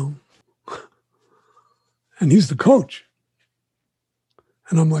 And he's the coach.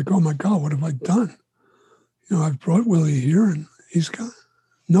 And I'm like, oh my God, what have I done? I've brought Willie here and he's got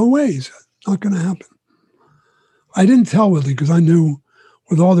no ways. Not going to happen. I didn't tell Willie because I knew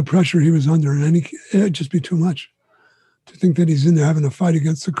with all the pressure he was under, it'd just be too much to think that he's in there having a fight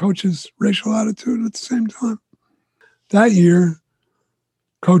against the coach's racial attitude at the same time. That year,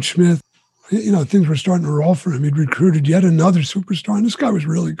 Coach Smith, things were starting to roll for him. He'd recruited yet another superstar, and this guy was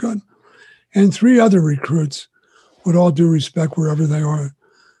really good. And 3 other recruits, with all due respect, wherever they are,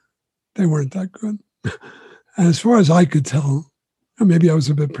 they weren't that good. And as far as I could tell, and maybe I was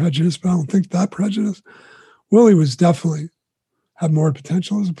a bit prejudiced, but I don't think that prejudiced, Willie was definitely had more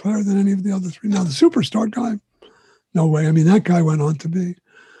potential as a player than any of the other 3. Now, the superstar guy, no way. I mean, that guy went on to be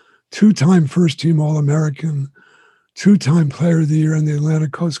 2-time first-team All-American, 2-time Player of the Year in the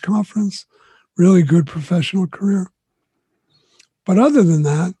Atlantic Coast Conference, really good professional career. But other than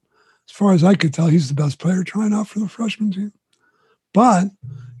that, as far as I could tell, he's the best player trying out for the freshman team. But,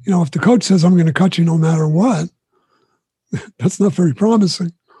 if the coach says, I'm going to cut you no matter what, that's not very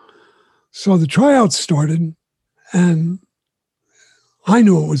promising. So the tryouts started, and I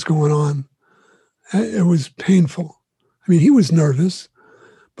knew what was going on. It was painful. I mean, he was nervous,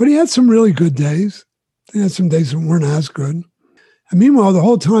 but he had some really good days. He had some days that weren't as good. And meanwhile, the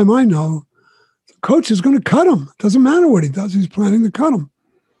whole time I know, the coach is going to cut him. It doesn't matter what he does. He's planning to cut him.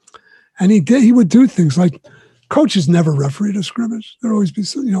 And he would do things like, coaches never refereed a scrimmage. There'd always be,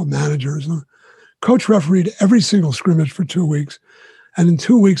 managers. Coach refereed every single scrimmage for 2 weeks. And in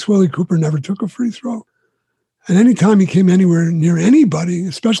 2 weeks, Willie Cooper never took a free throw. And anytime he came anywhere near anybody,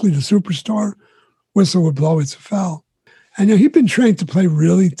 especially the superstar, whistle would blow, it's a foul. And he'd been trained to play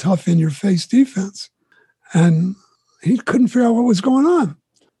really tough in-your-face defense. And he couldn't figure out what was going on.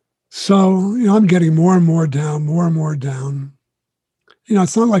 So, I'm getting more and more down.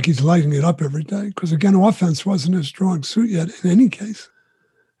 It's not like he's lighting it up every day because, again, offense wasn't his strong suit yet in any case.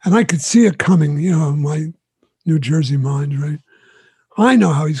 And I could see it coming, in my New Jersey mind, right? I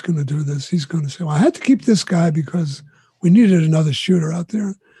know how he's going to do this. He's going to say, well, I had to keep this guy because we needed another shooter out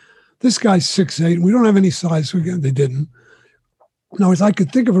there. This guy's 6'8". We don't have any size. So again, they didn't. No, I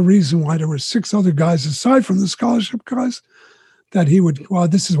could think of a reason why there were 6 other guys aside from the scholarship guys that he would, well,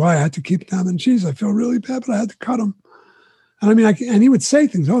 this is why I had to keep them. And geez, I feel really bad, but I had to cut him. And and he would say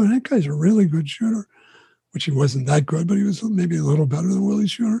things, oh, that guy's a really good shooter, which he wasn't that good, but he was maybe a little better than Willie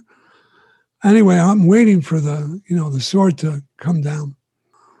Shooter. Anyway, I'm waiting for the sword to come down.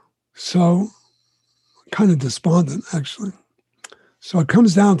 So kind of despondent, actually. So it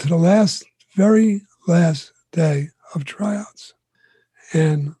comes down to the very last day of tryouts.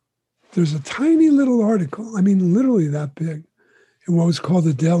 And there's a tiny little article, literally that big, in what was called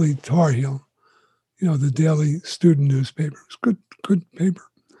the Daily Tar Heel, the daily student newspaper. It was good paper.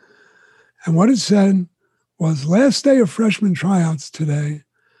 And what it said was, last day of freshman tryouts today,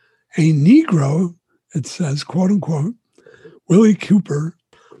 a Negro, it says, quote unquote, Willie Cooper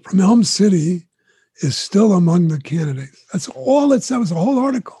from Elm City is still among the candidates. That's all it said. It was a whole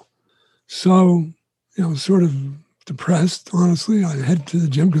article. So, sort of depressed, honestly. I head to the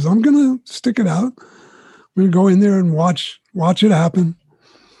gym because I'm going to stick it out. I'm going to go in there and watch it happen.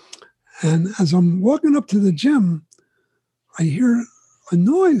 And as I'm walking up to the gym, I hear a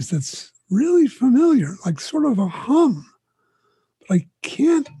noise that's really familiar, like sort of a hum. But I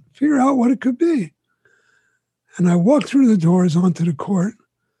can't figure out what it could be. And I walk through the doors onto the court,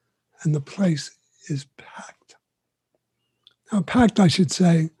 and the place is packed. Now, packed, I should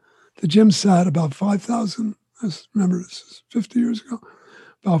say, the gym sat about 5,000. Remember, this is 50 years ago,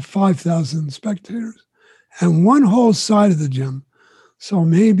 about 5,000 spectators. And one whole side of the gym, so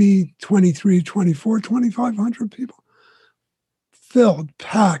maybe 23, 24, 2,500 people, filled,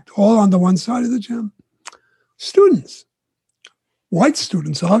 packed, all on the one side of the gym. Students, white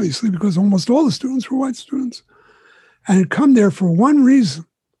students, obviously, because almost all the students were white students, and had come there for one reason,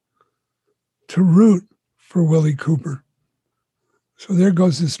 to root for Willie Cooper. So there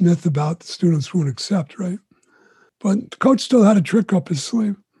goes this myth about the students won't accept, right? But the coach still had a trick up his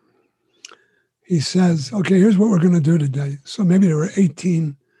sleeve. He says, okay, here's what we're going to do today. So maybe there were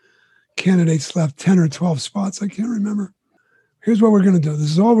 18 candidates left, 10 or 12 spots, I can't remember. Here's what we're going to do.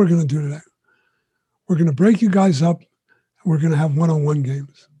 This is all we're going to do today. We're going to break you guys up, and we're going to have one-on-one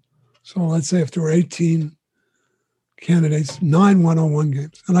games. So let's say if there were 18 candidates, 9 one-on-one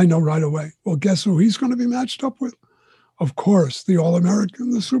games. And I know right away, well, guess who he's going to be matched up with? Of course, the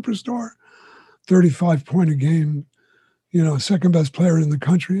All-American, the superstar, 35-point a game, second best player in the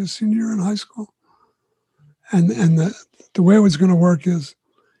country his senior year in high school. And the way it was going to work is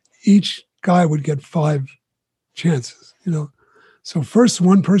each guy would get 5 chances, So first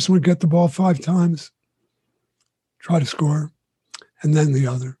one person would get the ball 5 times, try to score, and then the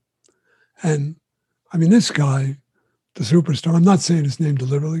other. And this guy, the superstar, I'm not saying his name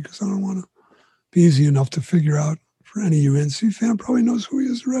deliberately because I don't want to be easy enough to figure out for any UNC fan, probably knows who he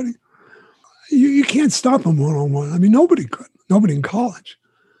is already. You can't stop him one-on-one. Nobody could. Nobody in college.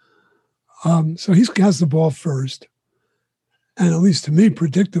 So he has the ball first. And at least to me,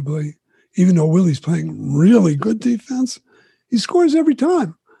 predictably, even though Willie's playing really good defense, he scores every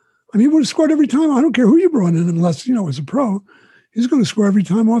time. He would have scored every time. I don't care who you brought in unless, as a pro. He's going to score every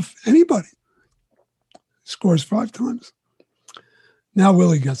time off anybody. Scores 5 times. Now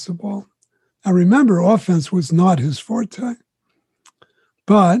Willie gets the ball. Now remember, offense was not his forte.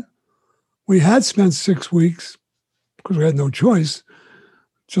 But we had spent 6 weeks, because we had no choice,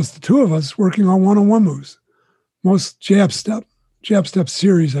 just the two of us, working on one-on-one moves. Most jab step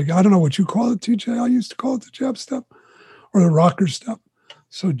series. I don't know what you call it, TJ. I used to call it the jab step or the rocker step.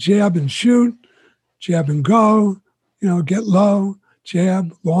 So jab and shoot, jab and go, get low,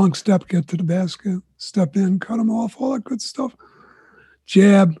 jab, long step, get to the basket, step in, cut them off, all that good stuff.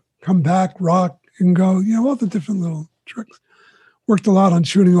 Jab, come back, rock, and go. All the different little tricks. Worked a lot on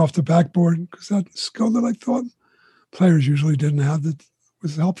shooting off the backboard because that's a skill that I thought players usually didn't have that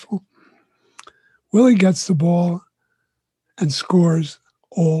was helpful. Willie gets the ball and scores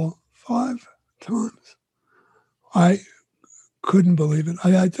all 5 times. I couldn't believe it.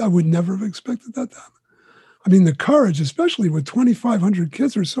 I would never have expected that to happen. I mean, the courage, especially with 2,500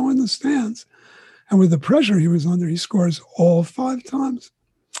 kids or so in the stands, and with the pressure he was under, he scores all 5 times.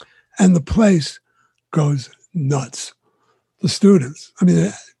 And the place goes nuts. The students, I mean,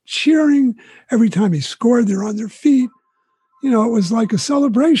 they're cheering every time he scored. They're on their feet. It was like a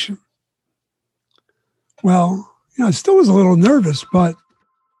celebration. Well, I still was a little nervous, but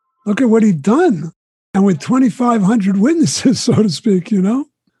look at what he'd done. And with 2,500 witnesses, so to speak,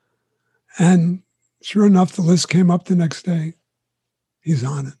 And sure enough, the list came up the next day. He's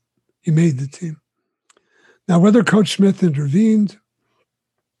on it. He made the team. Now, whether Coach Smith intervened,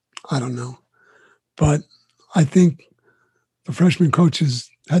 I don't know. But I think the freshman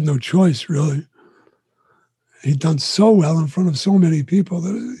coaches had no choice, really. He'd done so well in front of so many people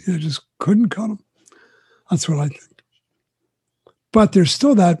that just couldn't cut him. That's what I think. But there's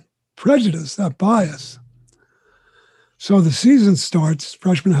still that prejudice, that bias. So the season starts,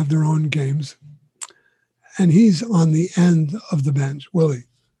 freshmen have their own games, and he's on the end of the bench, Willie.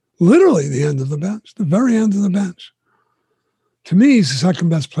 Literally the end of the bench, the very end of the bench. To me, he's the second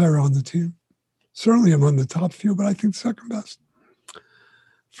best player on the team. Certainly among the top few, but I think second best.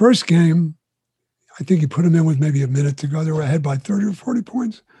 First game, I think he put him in with maybe a minute to go. They were ahead by 30 or 40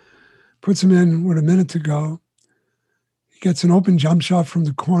 points. Puts him in with a minute to go. He gets an open jump shot from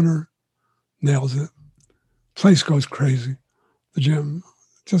the corner, nails it. Place goes crazy. The gym,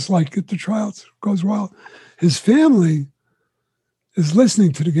 just like at the tryouts, goes wild. His family is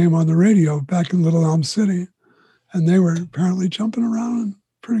listening to the game on the radio back in Little Elm City, and they were apparently jumping around and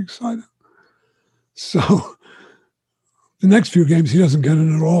pretty excited. So the next few games, he doesn't get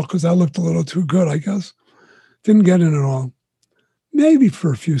in at all because that looked a little too good, I guess. Didn't get in at all. Maybe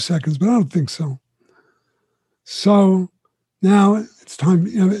for a few seconds, but I don't think so. So now it's time.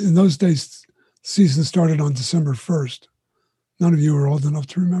 In those days, the season started on December 1st. None of you are old enough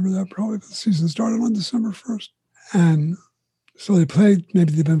to remember that probably, but the season started on December 1st. And so they played,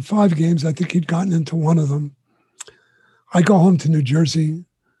 maybe there'd been 5 games. I think he'd gotten into one of them. I go home to New Jersey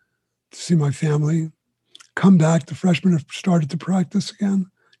to see my family, come back. The freshmen have started to practice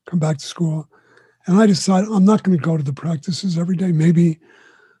again, come back to school. And I decided I'm not going to go to the practices every day. Maybe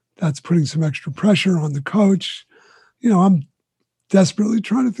that's putting some extra pressure on the coach. I'm desperately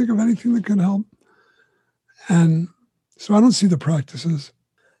trying to think of anything that can help. And so I don't see the practices.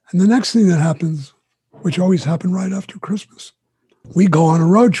 And the next thing that happens, which always happened right after Christmas, we go on a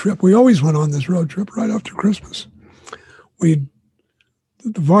road trip. We always went on this road trip right after Christmas. The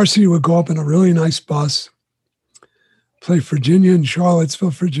varsity would go up in a really nice bus, play Virginia and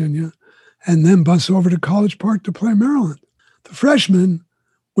Charlottesville, Virginia, and then bus over to College Park to play Maryland. The freshmen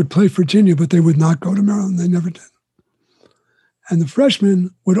would play Virginia, but they would not go to Maryland. They never did. And the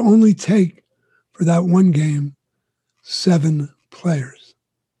freshmen would only take, for that one game, 7 players.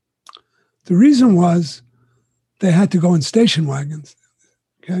 The reason was they had to go in station wagons,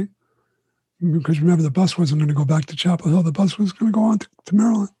 okay? Because remember, the bus wasn't going to go back to Chapel Hill. The bus was going to go on to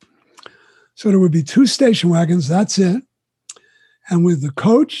Maryland. So there would be 2 station wagons, that's it. And with the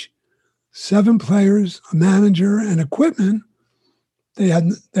coach, 7 players, a manager, and equipment, they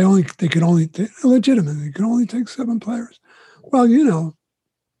could only take 7 players. Well,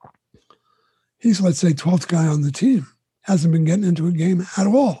 he's, let's say, 12th guy on the team, hasn't been getting into a game at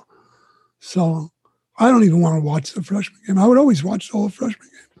all. So I don't even want to watch the freshman game. I would always watch the whole freshman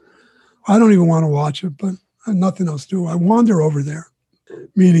game. I don't even want to watch it, but I have nothing else to do. I wander over there,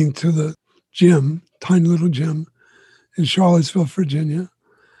 meaning to the gym, tiny little gym in Charlottesville, Virginia,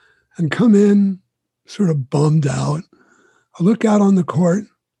 and come in sort of bummed out. I look out on the court,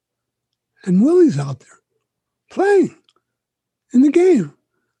 and Willie's out there playing in the game.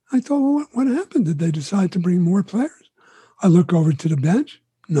 I thought, well, what happened? Did they decide to bring more players? I look over to the bench.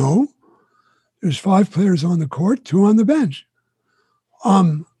 No. There's 5 players on the court, 2 on the bench.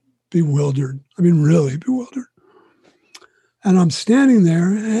 I'm bewildered. I mean, really bewildered. And I'm standing there,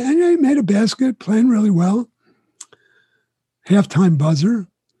 and I made a basket, playing really well. Halftime buzzer.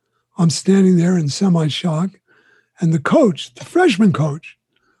 I'm standing there in semi-shock. And the coach, the freshman coach,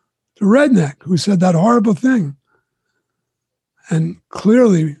 the redneck who said that horrible thing, and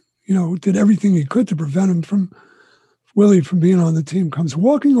clearly, did everything he could to prevent Willie from being on the team, comes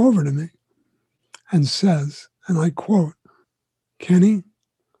walking over to me and says, and I quote, Kenny,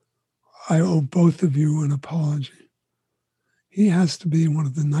 I owe both of you an apology. He has to be one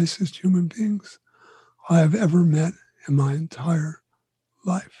of the nicest human beings I have ever met in my entire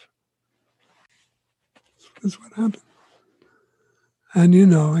life. That's what happened.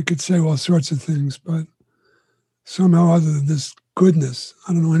 And, I could say all sorts of things, but somehow other than this goodness,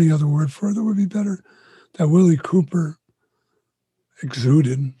 I don't know any other word for it that would be better, that Willie Cooper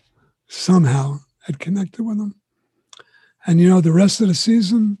exuded, somehow had connected with him. And, the rest of the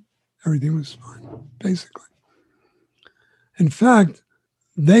season, everything was fine, basically. In fact,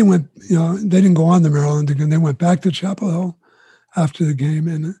 they went, they didn't go on to Maryland again. They went back to Chapel Hill after the game.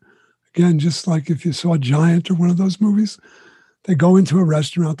 And again, just like if you saw Giant or one of those movies, they go into a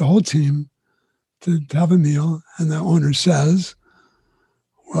restaurant, the whole team, to have a meal. And the owner says,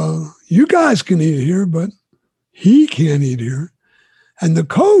 well, you guys can eat here, but he can't eat here. And the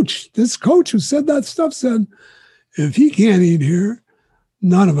coach, this coach who said that stuff said, if he can't eat here,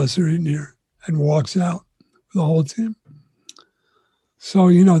 none of us are eating here, and walks out with the whole team. So,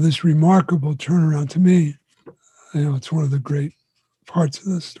 this remarkable turnaround to me, it's one of the great parts of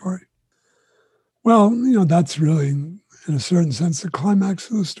this story. Well, that's really, in a certain sense, the climax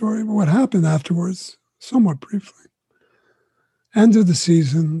of the story. But what happened afterwards, somewhat briefly. End of the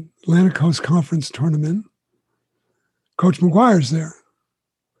season, Atlantic Coast Conference tournament. Coach McGuire's there.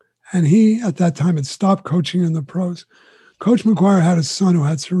 And he, at that time, had stopped coaching in the pros. Coach McGuire had a son who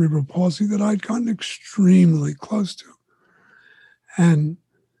had cerebral palsy that I'd gotten extremely close to. And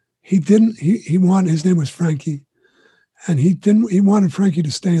his name was Frankie. And he wanted Frankie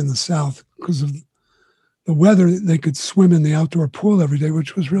to stay in the South because of the weather. They could swim in the outdoor pool every day,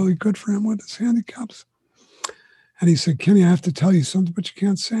 which was really good for him with his handicaps. And he said, Kenny, I have to tell you something, but you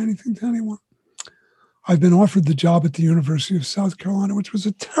can't say anything to anyone. I've been offered the job at the University of South Carolina, which was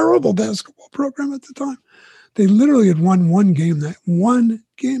a terrible basketball program at the time. They literally had won one game that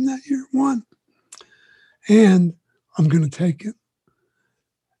year. And I'm going to take it.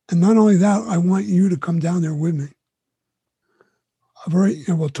 And not only that, I want you to come down there with me. I've already,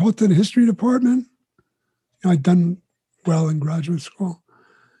 we'll talk to the history department. I'd done well in graduate school.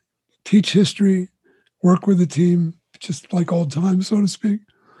 Teach history, work with the team, just like old times, so to speak.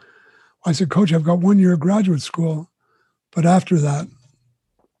 I said, Coach, I've got 1 year of graduate school, but after that,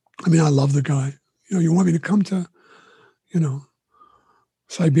 I love the guy. You want me to come to,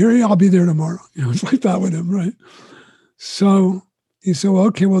 Siberia? I'll be there tomorrow. It's like that with him, right? So he said, well,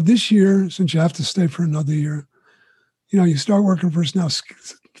 okay, well, this year, since you have to stay for another year, you start working for us now.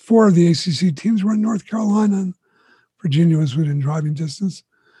 4 of the ACC teams were in North Carolina, and Virginia was within driving distance.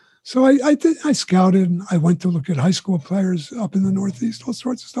 So I scouted. I went to look at high school players up in the Northeast, all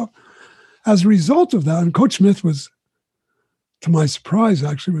sorts of stuff. As a result of that, and Coach Smith was, to my surprise,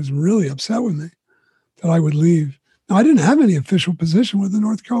 actually was really upset with me that I would leave. Now, I didn't have any official position with the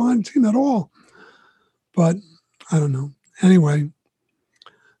North Carolina team at all, but I don't know. Anyway,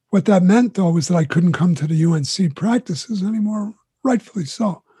 what that meant, though, was that I couldn't come to the UNC practices anymore, rightfully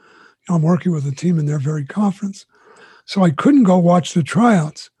so. I'm working with a team in their very conference, so I couldn't go watch the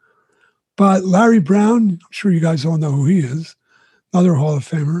tryouts. But Larry Brown, I'm sure you guys all know who he is, another Hall of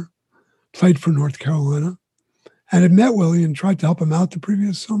Famer, played for North Carolina, and had met Willie and tried to help him out the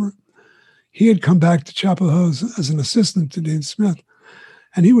previous summer. He had come back to Chapel Hill as an assistant to Dean Smith,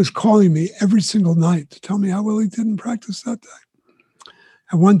 and he was calling me every single night to tell me how Willie did in practice that day.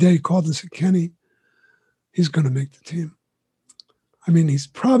 And one day he called and said, Kenny, he's going to make the team. He's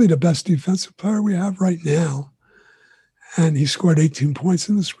probably the best defensive player we have right now. And he scored 18 points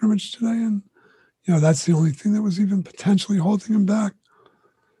in the scrimmage today. And, that's the only thing that was even potentially holding him back.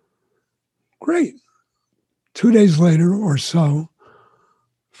 Great. 2 days later or so,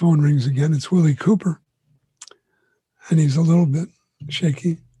 phone rings again. It's Willie Cooper. And he's a little bit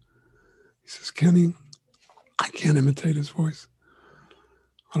shaky. He says, Kenny, I can't imitate his voice.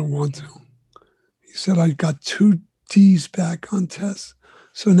 I don't want to. He said, I got 2 D's back on tests.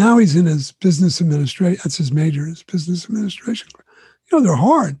 So now he's in his business administration. That's his major, his business administration. They're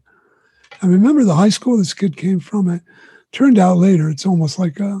hard. I remember the high school this kid came from. It turned out later, it's almost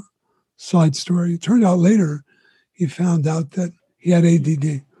like a side story. It turned out later, he found out that he had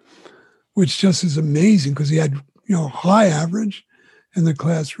ADD, which just is amazing because he had, high average in the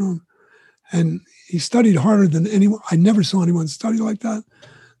classroom. And he studied harder than anyone. I never saw anyone study like that.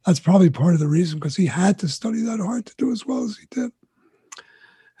 That's probably part of the reason, because he had to study that hard to do as well as he did.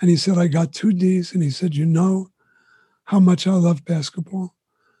 And he said, I got 2 Ds. And he said, how much I love basketball.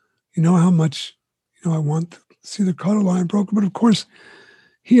 How much, I want to see the color line broken. But of course,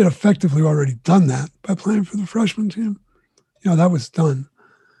 he had effectively already done that by playing for the freshman team. That was done.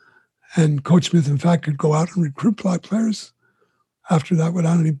 And Coach Smith, in fact, could go out and recruit black players after that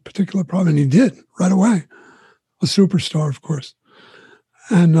without any particular problem. And he did right away. A superstar, of course.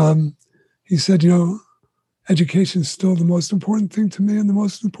 And he said, education is still the most important thing to me and the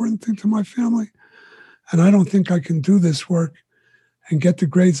most important thing to my family. And I don't think I can do this work and get the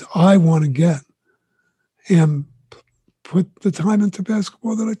grades I want to get and put the time into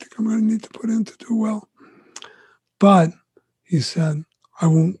basketball that I think I'm going to need to put in to do well. But he said, I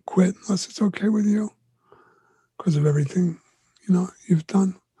won't quit unless it's okay with you because of everything, you've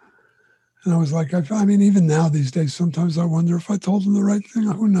done. And I was like, I mean, even now these days, sometimes I wonder if I told him the right thing.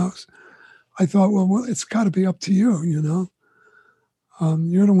 Who knows? I thought, well, it's got to be up to you, You're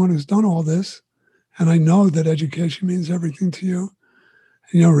the one who's done all this. And I know that education means everything to you.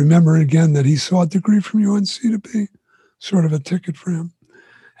 And, remember again that he saw a degree from UNC to be sort of a ticket for him.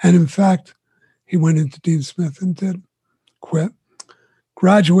 And in fact, he went into Dean Smith and did quit.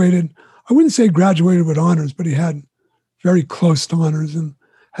 Graduated. I wouldn't say graduated with honors, but he had very close to honors and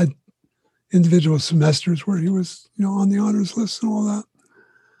had individual semesters where he was, on the honors list and all that,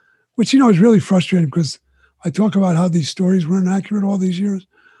 which, is really frustrating because I talk about how these stories were inaccurate all these years.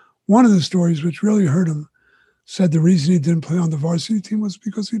 One of the stories, which really hurt him, said the reason he didn't play on the varsity team was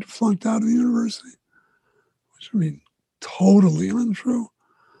because he'd flunked out of the university, which, totally untrue.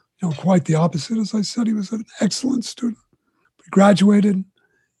 Quite the opposite. As I said, he was an excellent student. He graduated.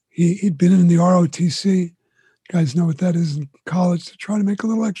 He'd been in the ROTC. You guys know what that is in college to try to make a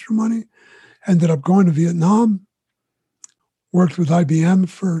little extra money. Ended up going to Vietnam, worked with IBM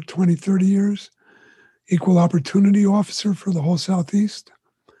for 20, 30 years, equal opportunity officer for the whole Southeast.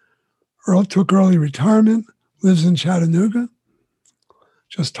 Earl took early retirement, lives in Chattanooga.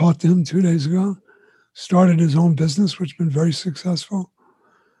 Just talked to him 2 days ago. Started his own business, which has been very successful.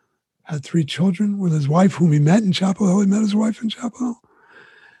 Had 3 children with his wife, whom he met in Chapel Hill. He met his wife in Chapel Hill.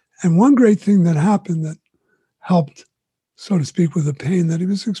 And one great thing that happened that helped, so to speak, with the pain that he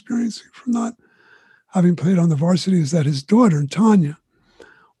was experiencing from not having played on the varsity is that his daughter, Tanya,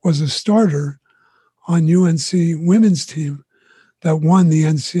 was a starter on UNC women's team that won the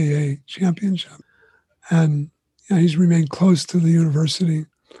NCAA championship. And he's remained close to the university,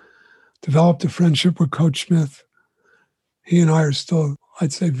 developed a friendship with Coach Smith. He and I are still,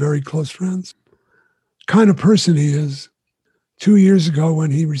 I'd say, very close friends. Kind of person he is. 2 years ago when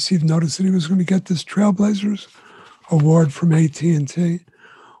he received notice that he was going to get this Trailblazers award from AT&T,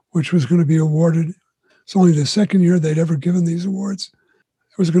 which was going to be awarded. It's only the second year they'd ever given these awards.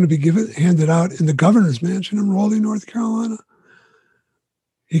 It was going to be handed out in the governor's mansion in Raleigh, North Carolina.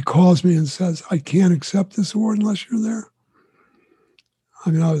 He calls me and says, I can't accept this award unless you're there. I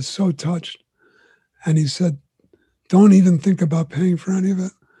mean, I was so touched. And he said, don't even think about paying for any of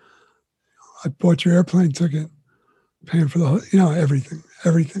it. I bought your airplane ticket, paying for the, everything,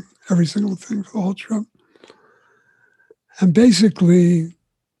 every single thing for the whole trip. And basically,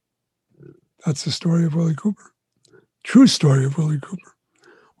 that's the story of Willie Cooper. True story of Willie Cooper.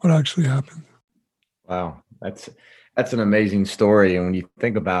 What actually happened. Wow. That's an amazing story. And when you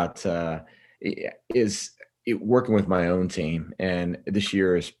think about working with my own team, and this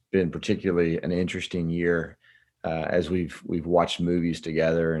year has been particularly an interesting year as we've watched movies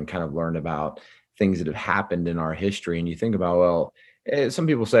together and kind of learned about things that have happened in our history. And you think about, some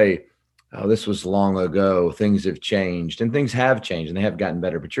people say, oh, this was long ago, things have changed, and things have changed and they have gotten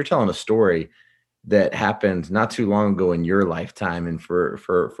better. But you're telling a story that happened not too long ago in your lifetime. And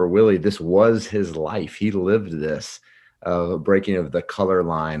for Willie, this was his life. He lived this breaking of the color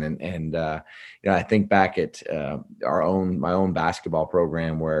line. And I think back at my own basketball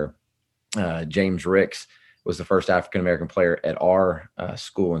program where James Ricks was the first African-American player at our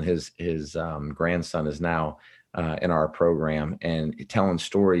school, and his grandson is now in our program, and telling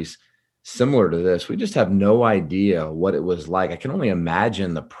stories similar to this. We just have no idea what it was like. I can only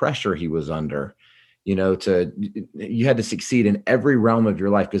imagine the pressure he was under, you had to succeed in every realm of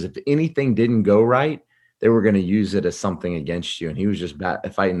your life, because if anything didn't go right, they were going to use it as something against you. And he was just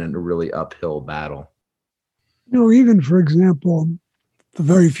fighting in a really uphill battle. Even, for example, the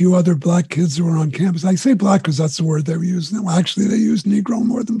very few other black kids who were on campus, I say black because that's the word they were using. Well, actually, they used Negro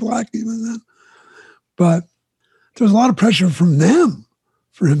more than black even then. But there was a lot of pressure from them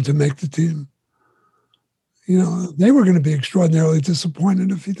for him to make the team. They were going to be extraordinarily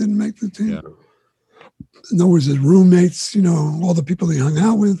disappointed if he didn't make the team. Yeah. In other words, his roommates, all the people he hung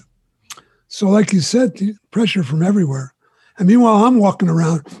out with. So like you said, pressure from everywhere. And meanwhile, I'm walking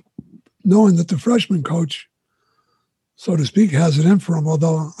around knowing that the freshman coach, so to speak, has it in for him.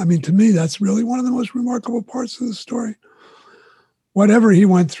 Although, to me, that's really one of the most remarkable parts of the story. Whatever he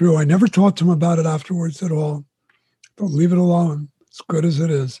went through, I never talked to him about it afterwards at all. Don't leave it alone. It's good as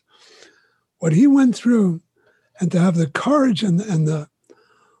it is. What he went through, and to have the courage and the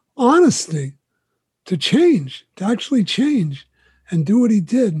honesty to change, to actually change and do what he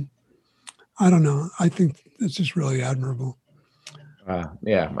did. I don't know. I think it's just really admirable.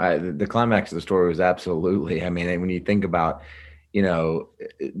 The climax of the story was absolutely, I mean, when you think about,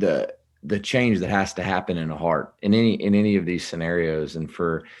 the change that has to happen in a heart in any of these scenarios. And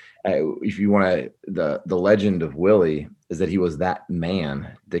for, if you want to, the legend of Willie is that he was that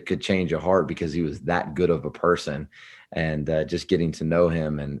man that could change a heart because he was that good of a person, and just getting to know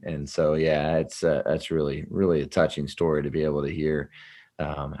him. And so, that's really, really a touching story to be able to hear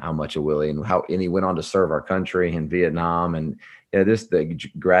how much of Willie and he went on to serve our country in Vietnam. And the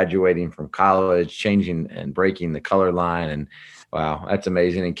graduating from college, changing and breaking the color line. And wow, that's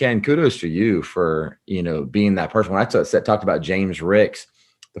amazing. And Ken, kudos to you for, being that person. When I talked about James Ricks,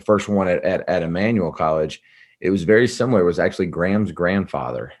 the first one at Emmanuel College, it was very similar. It was actually Graham's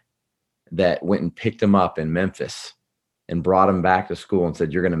grandfather that went and picked him up in Memphis and brought him back to school and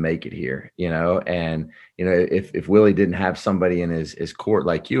said, "You're going to make it here," and, if Willie didn't have somebody in his court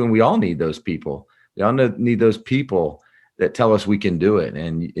like you, and we all need those people, we all need those people that tell us we can do it.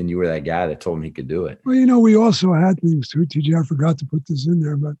 And you were that guy that told him he could do it. Well, we also had things too, TJ. I forgot to put this in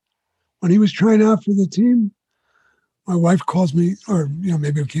there, but when he was trying out for the team, my wife calls me, or,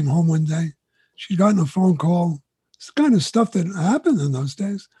 maybe I came home one day. She'd gotten a phone call. It's the kind of stuff that happened in those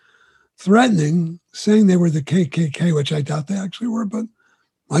days. Threatening, saying they were the KKK, which I doubt they actually were, but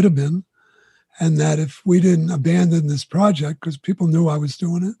might have been. And that if we didn't abandon this project, because people knew I was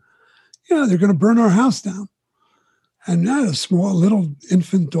doing it, they're going to burn our house down. And I had a small little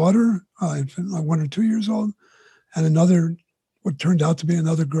infant daughter, like 1 or 2 years old, and another, what turned out to be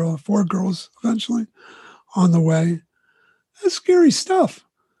another girl, 4 girls eventually on the way. That's scary stuff.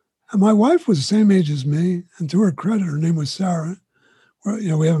 And my wife was the same age as me. And to her credit, her name was Sarah. Well,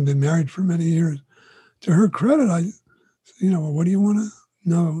 we haven't been married for many years. To her credit, I, well, what do you want to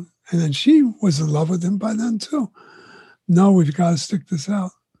know? And then she was in love with him by then too. No, we've got to stick this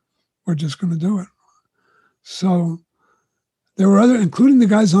out. We're just going to do it. So there were other, including the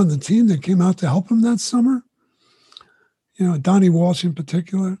guys on the team that came out to help him that summer. Donnie Walsh in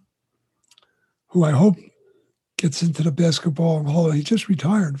particular, who I hope gets into the basketball hall. He just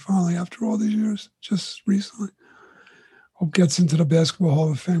retired finally after all these years, just recently. Hope gets into the Basketball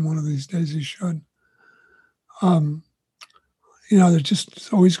Hall of Fame one of these days. He should. They're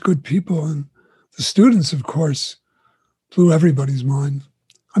just always good people. And the students, of course, blew everybody's mind.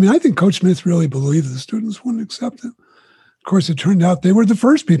 I mean, I think Coach Smith really believed the students wouldn't accept it. Of course, it turned out they were the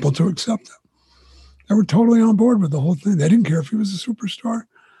first people to accept it. They were totally on board with the whole thing. They didn't care if he was a superstar.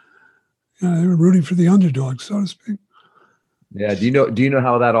 They were rooting for the underdog, so to speak. Yeah. Do you know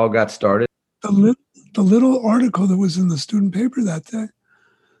how that all got started? The little article that was in the student paper that day.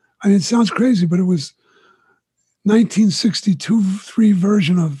 I mean, it sounds crazy, but it was 1962-3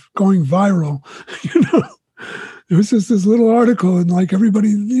 version of going viral. It was just this little article, and like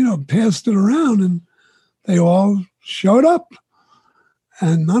everybody, passed it around, and they all showed up.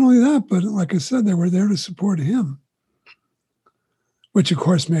 And not only that, but like I said, they were there to support him, which of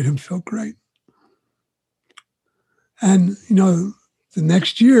course made him feel great. And, the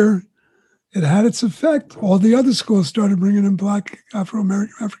next year, it had its effect. All the other schools started bringing in Black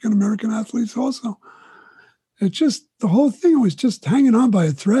African-American athletes also. The whole thing was just hanging on by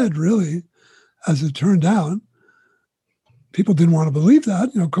a thread, really, as it turned out. People didn't want to believe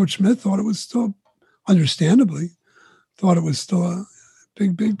that. Coach Smith thought it was still, understandably, thought it was still a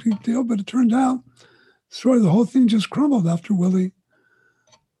big, big, big deal. But it turned out, sort of the whole thing just crumbled after Willie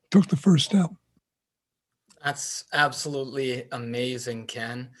took the first step. That's absolutely amazing,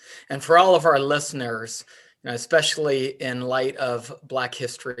 Ken. And for all of our listeners, especially in light of Black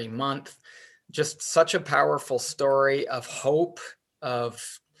History Month, just such a powerful story of hope,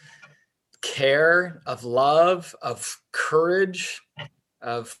 of care, of love, of courage,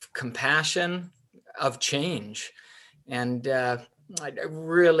 of compassion, of change. And I'm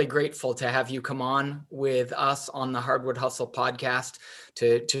really grateful to have you come on with us on the Hardwood Hustle podcast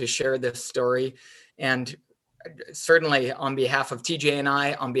to share this story. And certainly on behalf of TJ and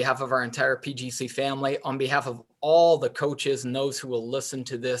I, on behalf of our entire PGC family, on behalf of all the coaches and those who will listen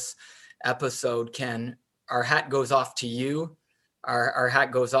to this episode, Ken, our hat goes off to you. Our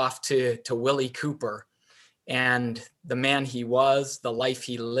hat goes off to Willie Cooper and the man he was, the life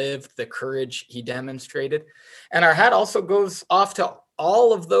he lived, the courage he demonstrated. And our hat also goes off to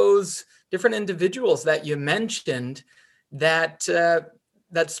all of those different individuals that you mentioned that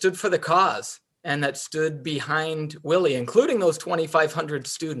stood for the cause and that stood behind Willie, including those 2,500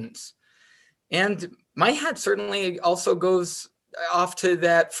 students. And my hat certainly also goes off to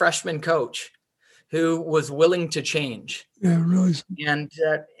that freshman coach who was willing to change. Yeah, really.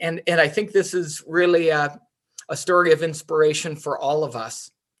 And I think this is really a story of inspiration for all of us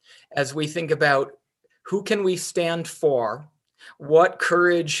as we think about who can we stand for, what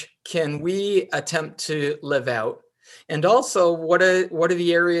courage can we attempt to live out, and also what are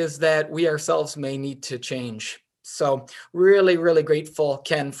the areas that we ourselves may need to change. So really, really grateful,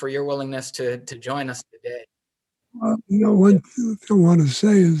 Ken, for your willingness to join us today. One thing I want to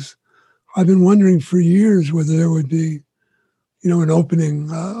say is I've been wondering for years whether there would be, an opening,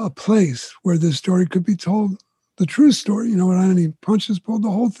 a place where this story could be told, the true story, without any punches pulled,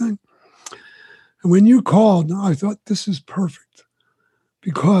 the whole thing. And when you called, I thought this is perfect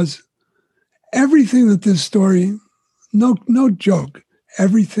because everything that this story, no joke,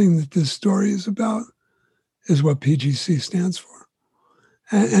 everything that this story is about is what PGC stands for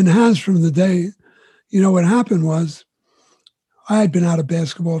and has from the day. What happened was I had been out of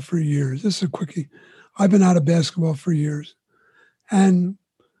basketball for years. This is a quickie. I've been out of basketball for years. And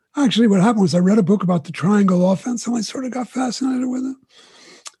actually what happened was I read a book about the triangle offense and I sort of got fascinated with it.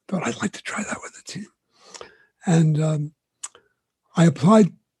 Thought I'd like to try that with the team. And I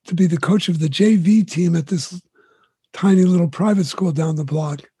applied to be the coach of the JV team at this tiny little private school down the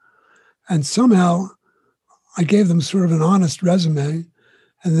block. And somehow I gave them sort of an honest resume.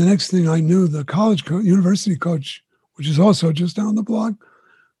 And the next thing I knew, the university coach, which is also just down the block,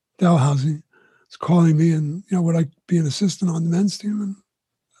 Dalhousie, was calling me and, would I be an assistant on the men's team? And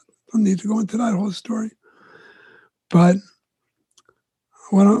I don't need to go into that whole story. But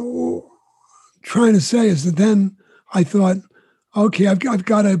what I'm trying to say is that then I thought, okay, I've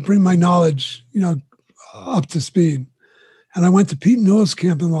got to bring my knowledge, up to speed. And I went to Pete Newell's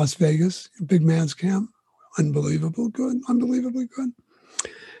camp in Las Vegas, a big man's camp. Unbelievably good.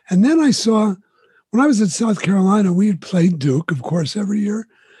 And then I saw, when I was at South Carolina, we had played Duke, of course, every year.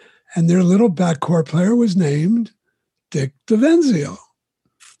 And their little backcourt player was named Dick DeVenzio.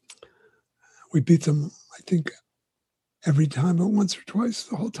 We beat them, I think, every time, but once or twice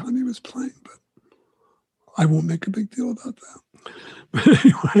the whole time he was playing. But I won't make a big deal about that. But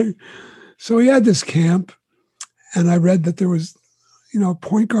anyway, so he had this camp, and I read that there was,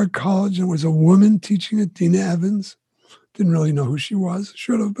 Point Guard College, and was a woman teaching it, Dina Evans. Didn't really know who she was.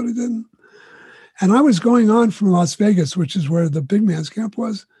 Should have, but I didn't. And I was going on from Las Vegas, which is where the big man's camp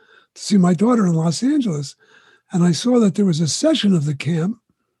was, to see my daughter in Los Angeles. And I saw that there was a session of the camp,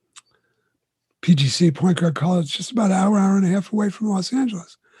 PGC, Point Guard College, just about an hour and a half away from Los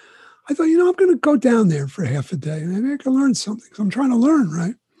Angeles. I thought, I'm going to go down there for half a day. Maybe I can learn something. So I'm trying to learn,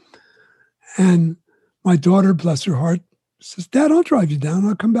 right? And my daughter, bless her heart, says, Dad, I'll drive you down.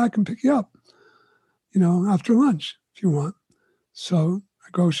 I'll come back and pick you up, after lunch if you want. So I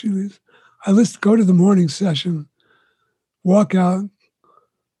go, she leaves. I go to the morning session, walk out,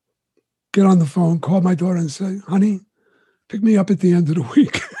 get on the phone, call my daughter and say, honey, pick me up at the end of the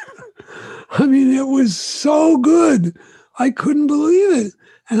week. I mean, it was so good. I couldn't believe it.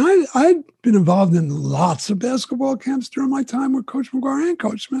 And I'd been involved in lots of basketball camps during my time with Coach McGuire and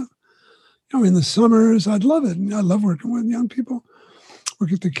Coach Smith. In the summers, I'd love it. I love working with young people,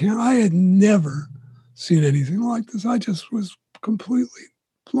 work at the camp. I had never seen anything like this. I just was completely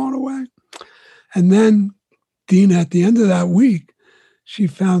blown away. And then Dina, at the end of that week, she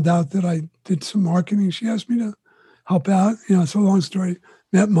found out that I did some marketing. She asked me to help out. It's a long story.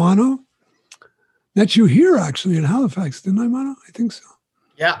 Met Mono. Met you here, actually, in Halifax, didn't I, Mono? I think so.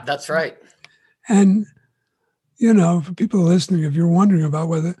 Yeah, that's right. And, for people listening, if you're wondering about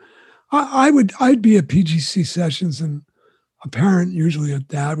whether I'd be at PGC sessions and a parent, usually a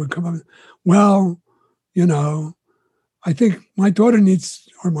dad, would come up and, well, I think my daughter needs,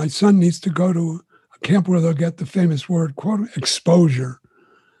 or my son needs to go to a camp where they'll get the famous word, quote, exposure.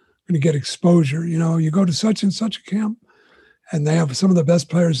 Going to get exposure. You go to such and such a camp and they have some of the best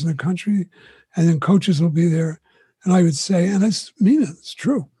players in the country and then coaches will be there. And I would say, and it's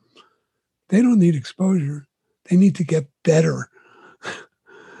true. They don't need exposure. They need to get better.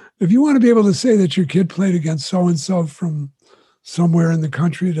 If you want to be able to say that your kid played against so-and-so from somewhere in the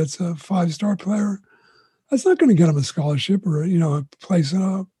country that's a 5-star player, that's not going to get them a scholarship or, a place in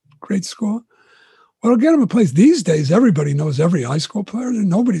a great school. What'll get them a place these days, everybody knows every high school player, and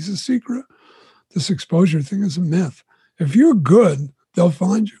nobody's a secret. This exposure thing is a myth. If you're good, they'll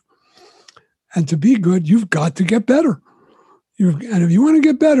find you. And to be good, you've got to get better. And if you want to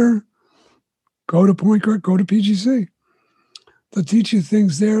get better, go to Point Guard, go to PGC. They'll teach you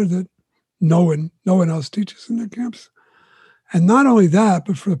things there that no one else teaches in their camps. And not only that,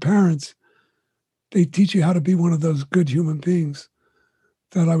 but for the parents, they teach you how to be one of those good human beings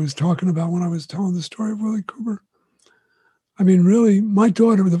that I was talking about when I was telling the story of Willie Cooper. I mean, really, my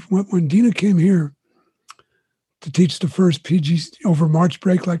daughter, when Dina came here, to teach the first PGC over March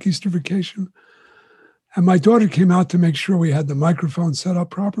break, like Easter vacation. And my daughter came out to make sure we had the microphone set up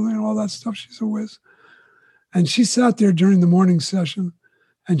properly and all that stuff. She's a whiz. And she sat there during the morning session,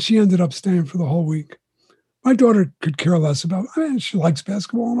 and she ended up staying for the whole week. My daughter could care less about, she likes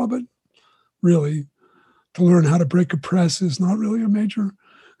basketball and all, but really to learn how to break a press is not really a major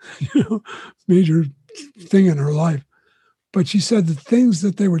thing in her life. But she said the things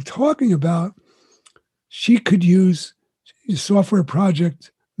that they were talking about, she could use a software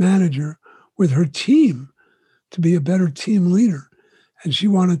project manager with her team to be a better team leader. And she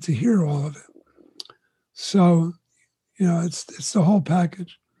wanted to hear all of it. So, it's the whole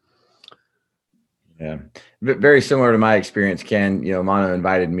package. Yeah. Very similar to my experience, Ken. Mano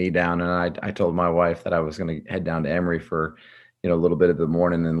invited me down, and I told my wife that I was going to head down to Emory for, a little bit of the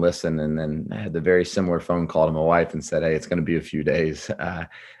morning and listen. And then I had the very similar phone call to my wife and said, hey, it's going to be a few days. I'm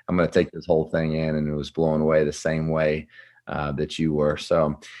going to take this whole thing in. And it was blown away the same way that you were.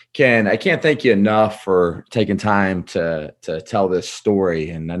 So, Ken, I can't thank you enough for taking time to tell this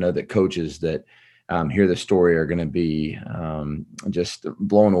story. And I know that coaches that hear the story are going to be just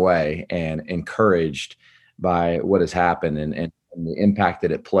blown away and encouraged by what has happened and the impact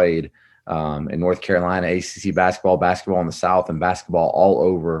that it played in North Carolina, ACC basketball in the South, and basketball all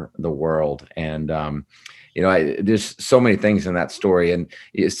over the world. And, there's so many things in that story. And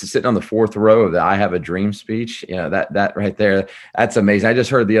it's sitting on the fourth row of the I Have a Dream speech. That right there, that's amazing. I just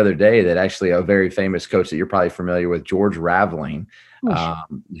heard the other day that actually a very famous coach that you're probably familiar with, George Raveling,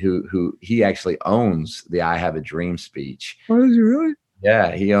 who he actually owns the I Have a Dream speech. Oh, does he really?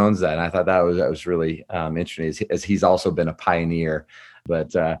 Yeah, he owns that. And I thought that was really interesting, as he's also been a pioneer.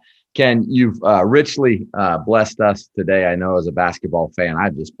 But Ken, you've richly blessed us today. I know as a basketball fan,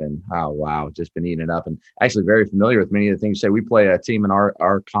 I've just been, just been eating it up, and actually very familiar with many of the things you say. We play a team in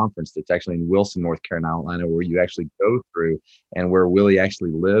our conference that's actually in Wilson, North Carolina, where you actually go through and where Willie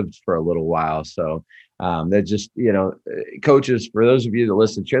actually lived for a little while. So that just, coaches, for those of you that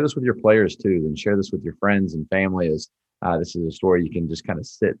listen, share this with your players too, and share this with your friends and family, as this is a story you can just kind of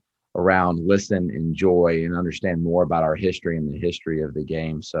sit around, listen, enjoy, and understand more about our history and the history of the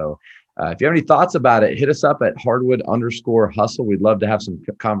game. So if you have any thoughts about it, hit us up at Hardwood_Hustle. We'd love to have some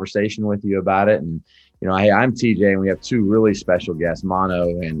conversation with you about it. And, hey, I'm TJ, and we have two really special guests, Mano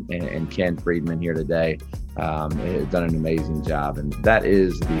and Ken Friedman, here today. They've done an amazing job, and that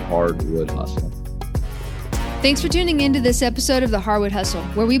is the Hardwood Hustle. Thanks for tuning into this episode of the Hardwood Hustle,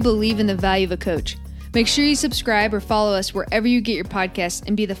 where we believe in the value of a coach. Make sure you subscribe or follow us wherever you get your podcasts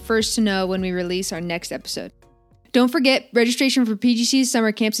and be the first to know when we release our next episode. Don't forget, registration for PGC's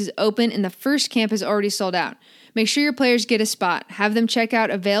summer camps is open and the first camp is already sold out. Make sure your players get a spot. Have them check out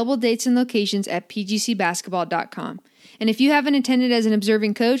available dates and locations at pgcbasketball.com. And if you haven't attended as an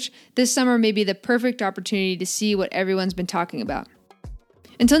observing coach, this summer may be the perfect opportunity to see what everyone's been talking about.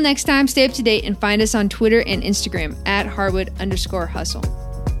 Until next time, stay up to date and find us on Twitter and Instagram at Hardwood_Hustle.